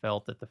seen and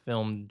felt that the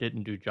film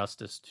didn't do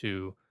justice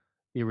to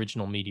the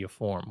original media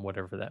form,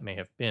 whatever that may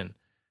have been.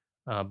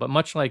 But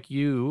much like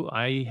you,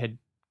 I had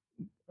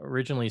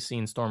originally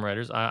seen Storm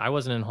Riders. I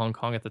wasn't in Hong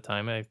Kong at the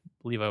time. I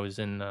believe I was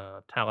in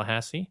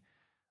Tallahassee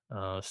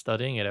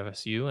studying at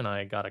FSU, and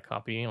I got a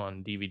copy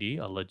on DVD,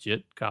 a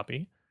legit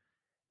copy.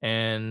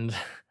 And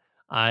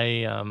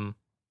I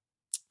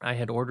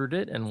had ordered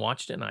it and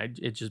watched it, and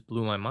it just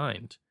blew my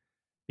mind,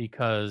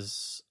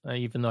 because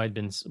even though I'd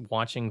been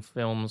watching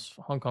films,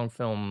 Hong Kong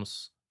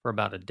films, for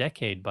about a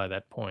decade by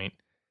that point,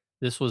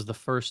 this was the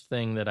first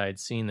thing that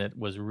I'd seen that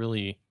was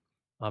really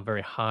a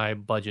very high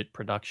budget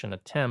production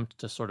attempt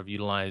to sort of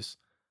utilize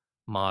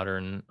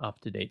modern,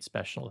 up-to-date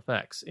special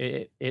effects.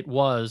 It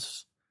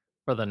was,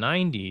 for the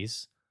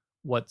 90s,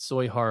 what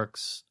Tsui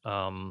Hark's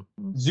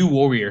Zoo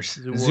Warriors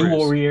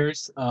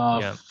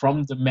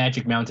from the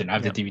Magic Mountain. I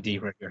have the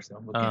DVD right here.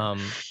 So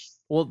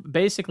well,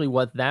 basically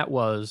what that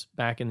was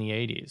back in the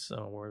 80s,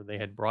 where they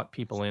had brought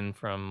people in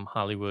from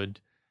Hollywood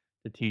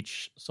to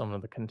teach some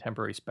of the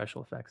contemporary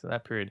special effects of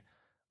that period.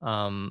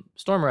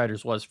 Storm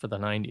Riders was for the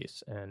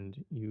 90s,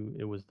 and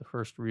it was the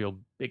first real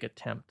big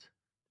attempt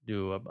to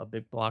do a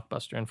big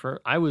blockbuster. And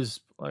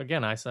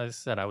as I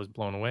said, I was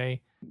blown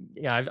away.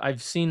 Yeah,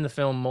 I've seen the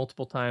film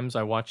multiple times.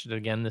 I watched it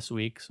again this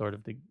week, sort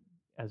of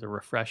as a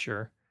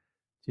refresher,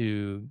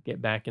 to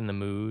get back in the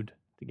mood,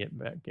 to get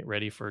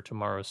ready for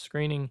tomorrow's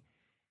screening.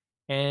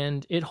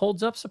 and it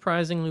holds up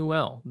surprisingly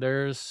well.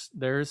 There's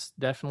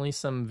definitely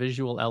some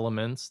visual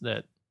elements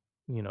that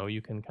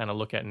you can kind of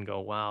look at and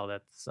go, wow,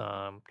 that's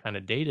kind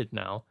of dated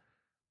now.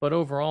 But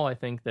overall, I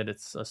think that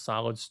it's a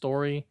solid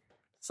story,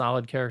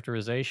 solid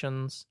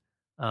characterizations.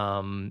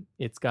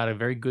 It's got a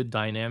very good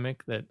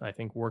dynamic that I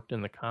think worked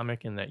in the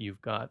comic, in that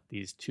you've got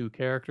these two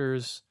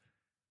characters,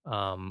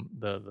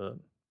 the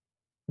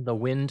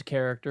Wind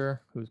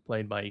character, who's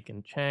played by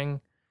Ekin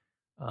Cheng.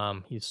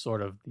 He's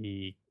sort of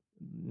the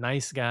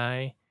nice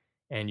guy,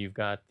 and you've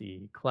got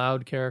the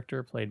Cloud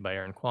character played by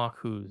Aaron Kwok,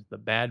 who's the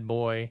bad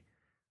boy.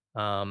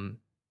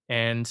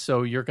 And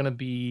so you're going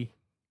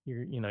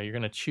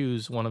to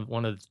choose one of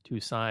the two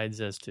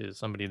sides as to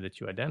somebody that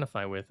you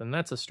identify with, and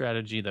that's a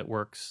strategy that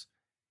works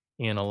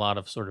in a lot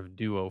of sort of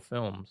duo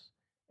films,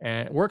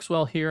 and it works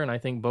well here. And I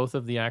think both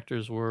of the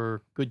actors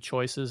were good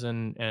choices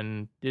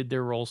and did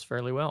their roles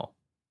fairly well.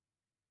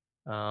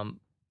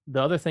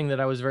 The other thing that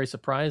I was very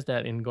surprised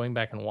at in going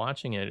back and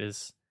watching it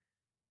is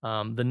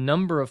the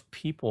number of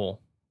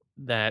people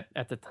that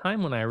at the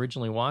time when I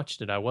originally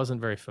watched it, I wasn't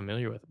very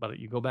familiar with. But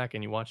you go back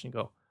and you watch and you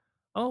go,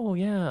 oh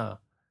yeah,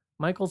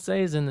 Michael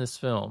Tsai's in this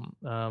film.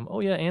 Oh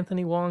yeah,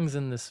 Anthony Wong's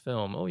in this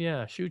film. Oh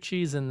yeah, Shu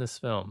Qi's in this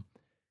film.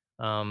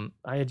 I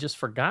had just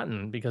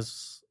forgotten,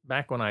 because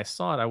back when I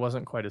saw it, I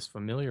wasn't quite as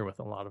familiar with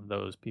a lot of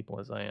those people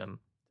as I am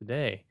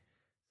today.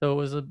 So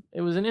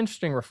it was an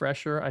interesting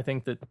refresher. I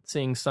think that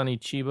seeing Sonny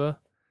Chiba,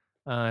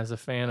 as a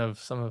fan of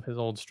some of his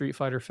old Street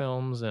Fighter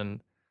films and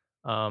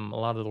a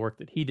lot of the work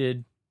that he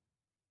did,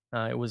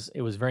 it was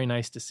very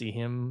nice to see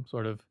him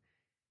sort of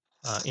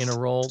in a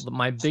role.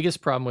 My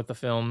biggest problem with the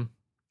film,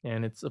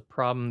 and it's a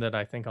problem that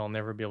I think I'll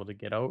never be able to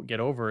get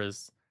over,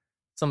 is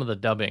some of the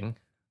dubbing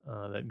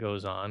that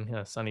goes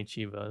on. Sonny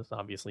Chiba is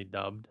obviously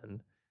dubbed, and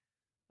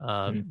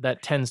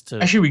that tends to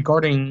actually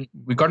regarding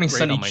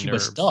Sonny on my Chiba's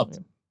nerves. dub.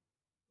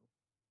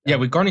 Yeah,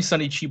 regarding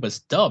Sonny Chiba's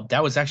dub,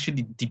 that was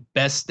actually the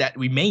best that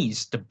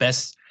remains the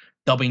best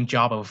dubbing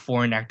job of a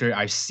foreign actor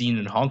I've seen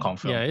in Hong Kong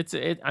film.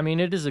 Yeah, I mean,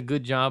 it is a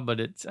good job, but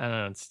it's, I don't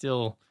know, it's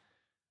still.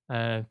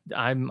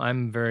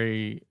 I'm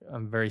very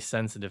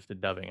sensitive to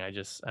dubbing. I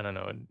don't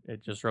know,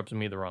 it just rubs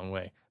me the wrong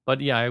way.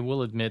 But yeah, I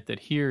will admit that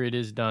here it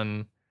is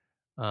done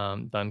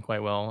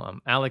quite well.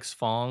 Alex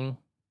Fong,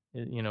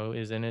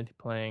 is in it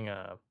playing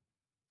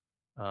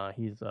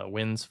he's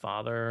Win's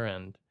father,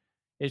 and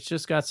it's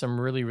just got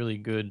some really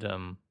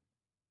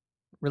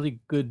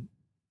good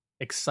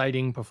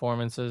exciting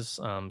performances,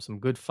 some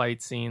good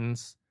fight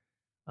scenes,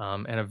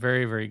 and a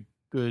very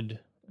good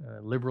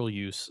liberal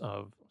use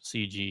of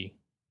CG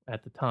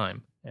at the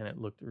time, and it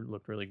looked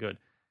really good.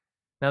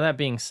 Now, that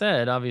being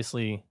said,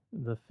 obviously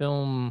the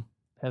film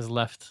has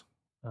left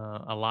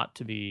a lot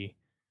to be,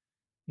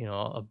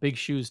 a big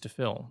shoes to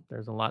fill.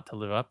 There's a lot to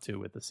live up to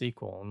with the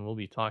sequel, and we'll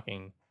be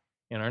talking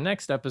in our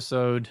next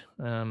episode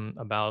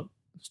about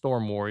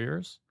Storm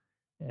Warriors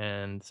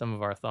and some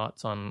of our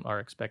thoughts on our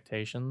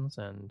expectations,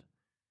 and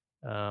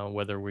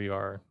whether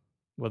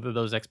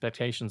those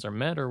expectations are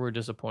met or we're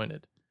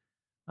disappointed.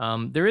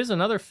 There is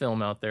another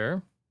film out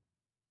there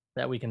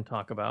that we can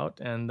talk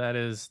about, and that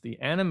is the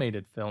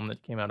animated film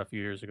that came out a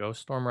few years ago,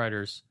 Storm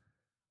Riders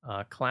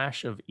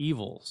Clash of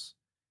Evils.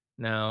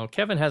 Now,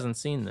 Kevin hasn't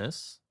seen this.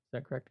 Is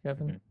that correct,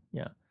 Kevin?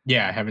 Mm-hmm.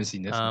 Yeah, I haven't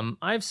seen this.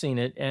 I've seen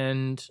it,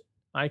 and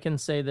I can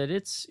say that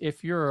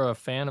if you're a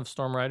fan of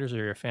Storm Riders or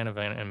you're a fan of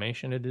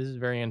animation, it is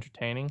very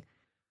entertaining.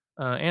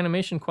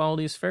 Animation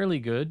quality is fairly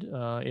good.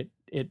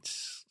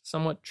 It's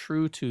somewhat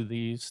true to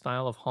the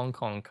style of Hong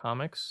Kong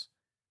comics,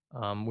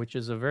 which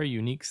is a very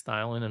unique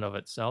style in and of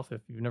itself.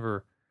 If you've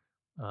never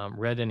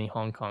read any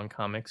Hong Kong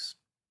comics,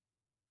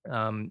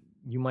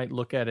 you might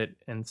look at it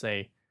and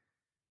say,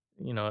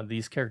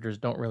 these characters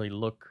don't really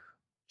look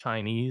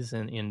Chinese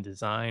in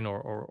design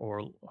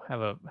or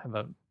have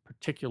a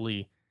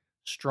particularly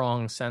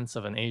strong sense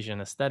of an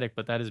Asian aesthetic,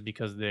 but that is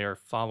because they are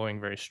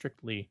following very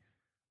strictly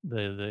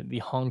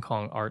the Hong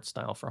Kong art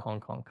style for Hong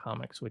Kong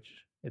comics,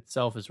 which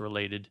itself is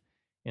related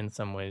in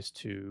some ways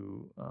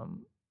to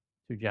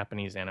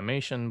Japanese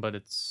animation, but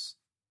it's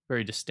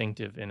very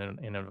distinctive in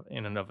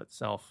and of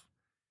itself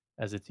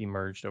as it's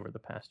emerged over the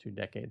past 2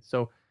 decades.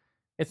 So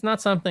it's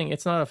not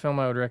a film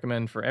I would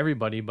recommend for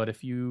everybody, but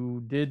if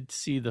you did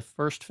see the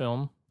first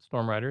film,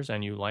 Storm Riders,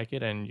 and you like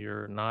it and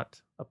you're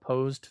not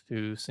opposed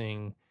to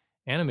seeing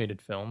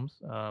animated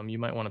films, you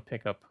might want to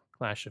pick up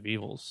Clash of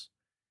Evils.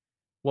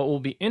 What will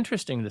be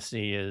interesting to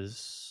see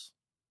is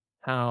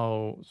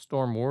how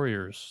Storm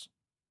Warriors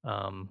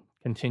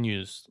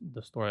continues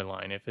the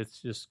storyline. If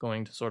it's just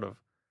going to sort of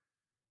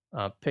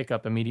pick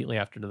up immediately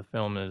after the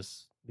film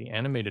as the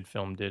animated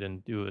film did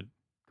and do a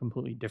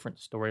completely different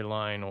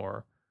storyline,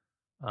 or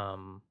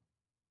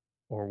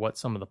what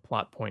some of the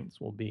plot points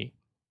will be.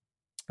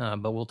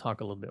 But we'll talk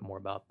a little bit more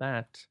about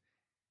that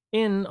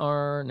in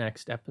our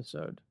next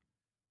episode.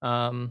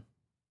 Now,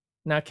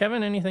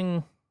 Kevin,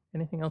 anything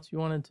else you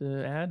wanted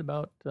to add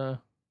about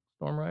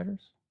Storm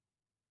Riders?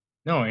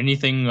 No,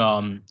 anything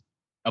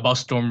about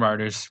Storm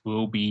Riders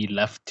will be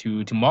left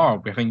to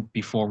tomorrow, I think,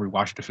 before we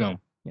watch the film.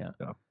 Yeah.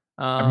 So.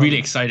 I'm really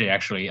excited,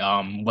 actually.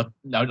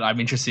 I'm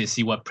interested to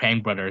see what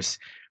Prang Brothers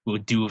will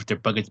do with their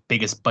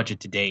biggest budget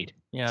to date.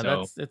 Yeah,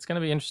 So, it's going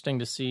to be interesting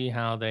to see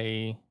how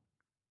they,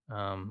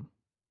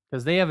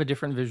 because they have a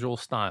different visual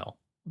style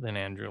than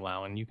Andrew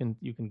Lau, and you can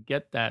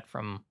get that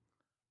from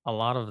a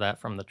lot of that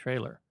from the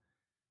trailer.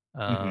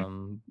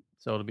 So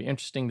it'll be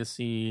interesting to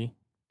see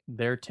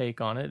their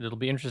take on it. It'll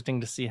be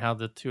interesting to see how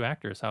the two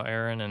actors, how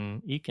Aaron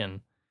and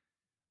Ekin,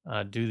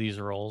 do these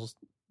roles,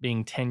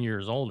 being 10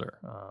 years older.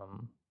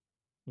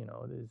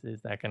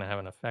 Is that going to have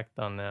an effect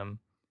on them,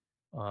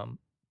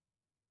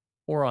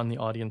 or on the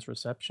audience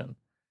reception?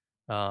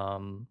 I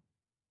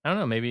don't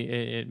know. Maybe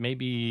it may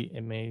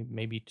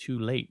be too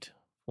late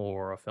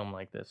for a film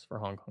like this for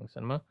Hong Kong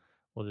cinema.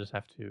 We'll just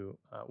have to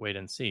wait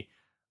and see.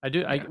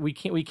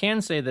 We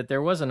can say that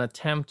there was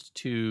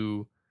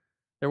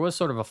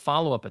sort of a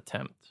follow-up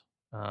attempt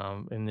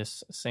in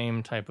this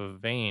same type of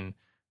vein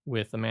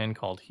with A Man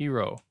Called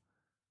Hero,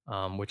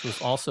 which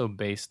was also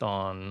based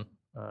on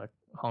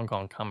Hong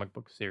Kong comic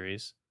book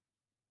series.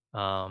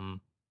 A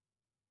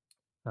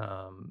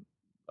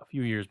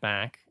few years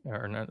back,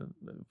 or not a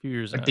few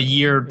years, like the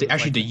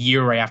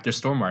year right after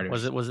Storm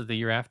Riders. Was it the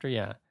year after?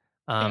 Yeah.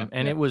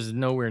 It was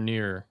nowhere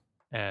near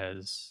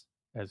as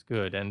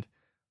good. And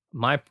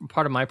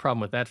part of my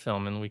problem with that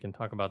film, and we can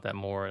talk about that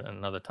more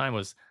another time,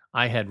 was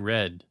I had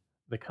read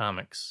the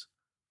comics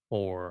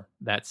for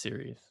that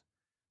series.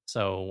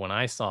 So when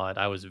I saw it,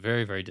 I was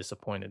very, very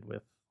disappointed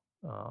with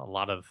a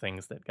lot of the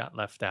things that got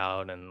left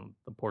out and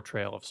the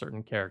portrayal of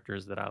certain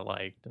characters that I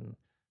liked and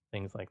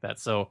things like that.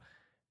 So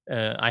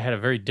I had a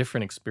very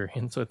different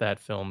experience with that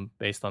film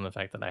based on the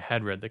fact that I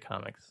had read the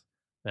comics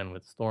than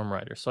with Storm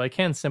Rider. So I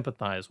can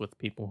sympathize with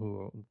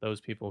those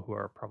people who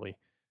are probably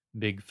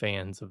big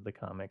fans of the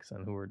comics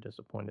and who were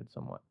disappointed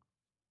somewhat.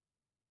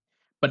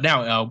 But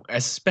now,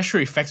 as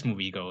special effects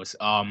movie goes,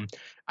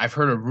 I've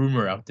heard a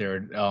rumor out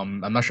there.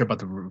 I'm not sure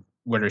about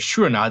whether it's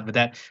true or not, but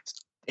that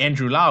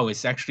Andrew Lau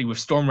is actually, with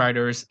Storm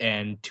Riders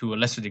and to a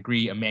lesser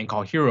degree A Man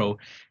Called Hero,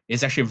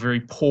 is actually a very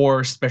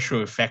poor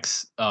special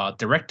effects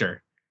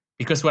director.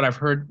 Because what I've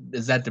heard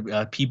is that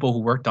the people who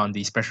worked on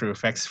the special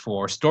effects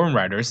for Storm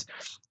Riders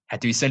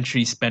had to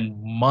essentially spend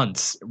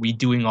months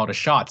redoing all the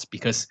shots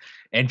because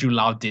Andrew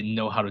Lau didn't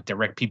know how to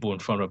direct people in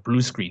front of a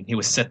blue screen. He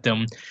would set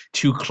them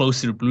too close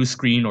to the blue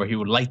screen, or he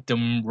would light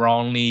them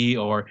wrongly,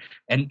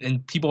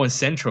 and people in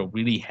Central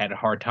really had a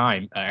hard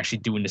time actually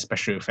doing the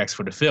special effects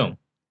for the film.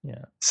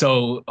 Yeah.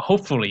 So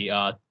hopefully,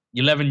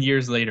 11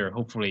 years later,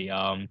 hopefully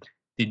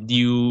the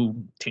new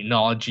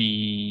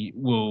technology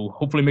will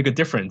hopefully make a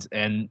difference.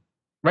 And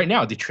right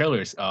now, the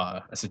trailers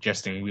are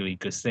suggesting really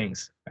good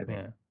things, I think.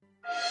 Yeah.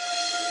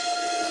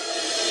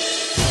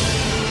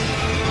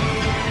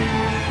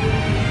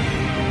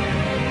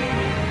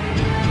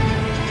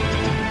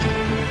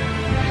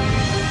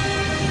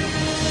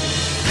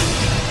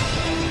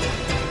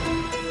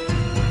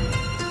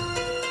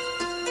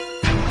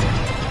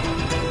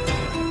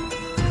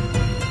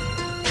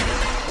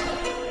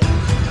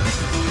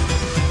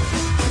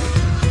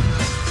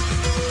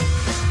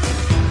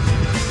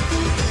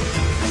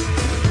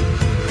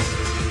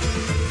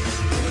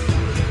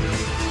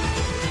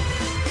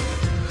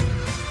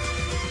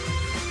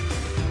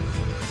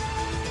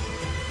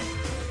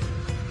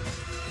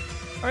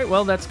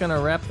 Well, that's going to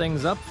wrap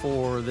things up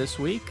for this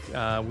week.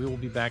 We will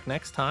be back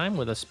next time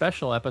with a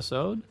special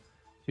episode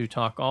to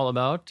talk all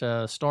about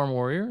Storm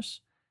Warriors.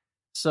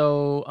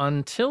 So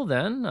until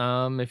then,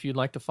 if you'd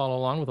like to follow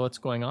along with what's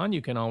going on,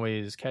 you can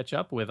always catch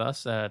up with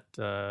us at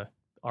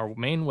our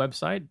main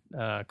website,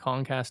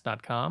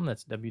 kongcast.com.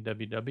 That's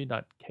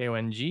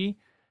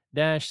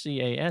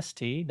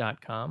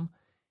www.kong-cast.com.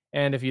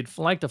 And if you'd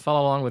like to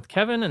follow along with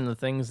Kevin and the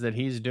things that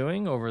he's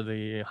doing over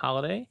the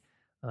holiday,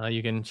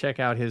 you can check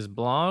out his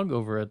blog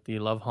over at the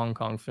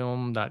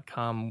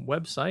lovehongkongfilm.com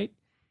website,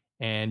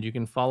 and you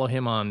can follow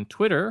him on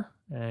Twitter.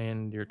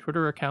 And your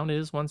Twitter account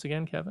is, once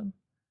again, Kevin?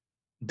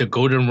 The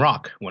Golden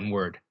Rock, one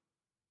word.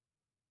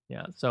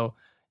 Yeah, so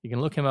you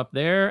can look him up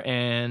there,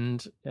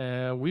 and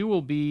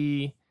we'll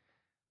be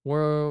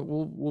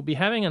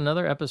having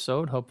another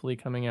episode, hopefully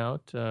coming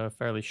out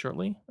fairly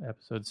shortly,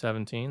 episode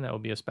 17. That will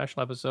be a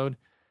special episode.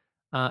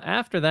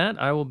 After that,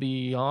 I will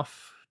be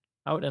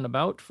out and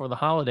about for the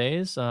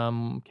holidays.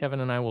 Kevin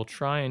and I will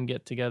try and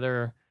get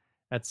together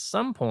at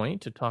some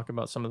point to talk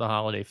about some of the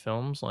holiday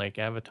films like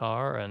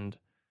Avatar and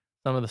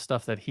some of the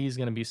stuff that he's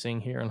going to be seeing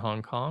here in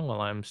Hong Kong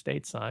while I'm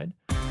stateside.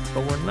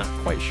 But we're not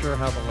quite sure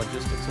how the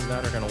logistics of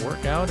that are going to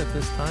work out at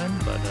this time,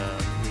 but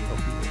we hope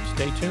you will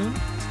stay tuned.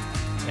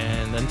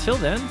 And until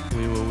then,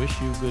 we will wish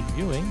you good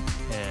viewing,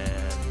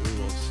 and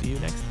we will see you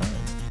next time.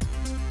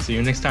 See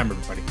you next time,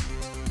 everybody.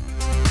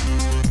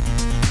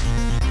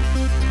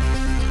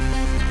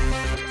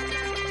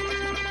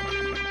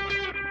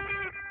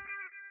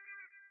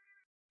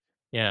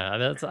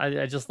 Yeah,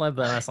 I just love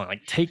that last line.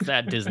 Like, take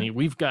that, Disney.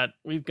 We've got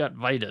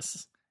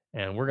Vitus,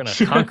 and we're gonna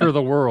conquer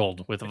the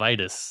world with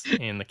Vitus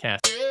in the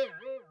cast.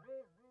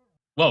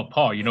 Well,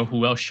 Paul, you know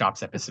who else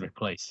shops at Pacific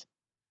Place?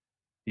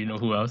 Do you know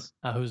who else?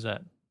 Who's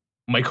that?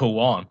 Michael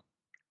Wong.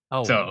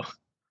 Oh, so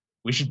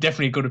We should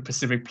definitely go to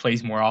Pacific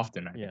Place more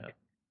often. I Yeah,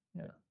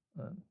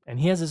 and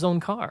he has his own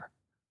car.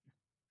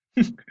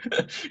 think.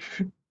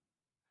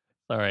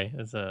 Sorry,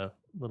 it's a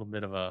little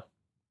bit of a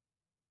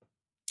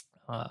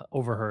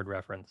overheard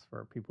reference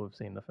for people who've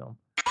seen the film.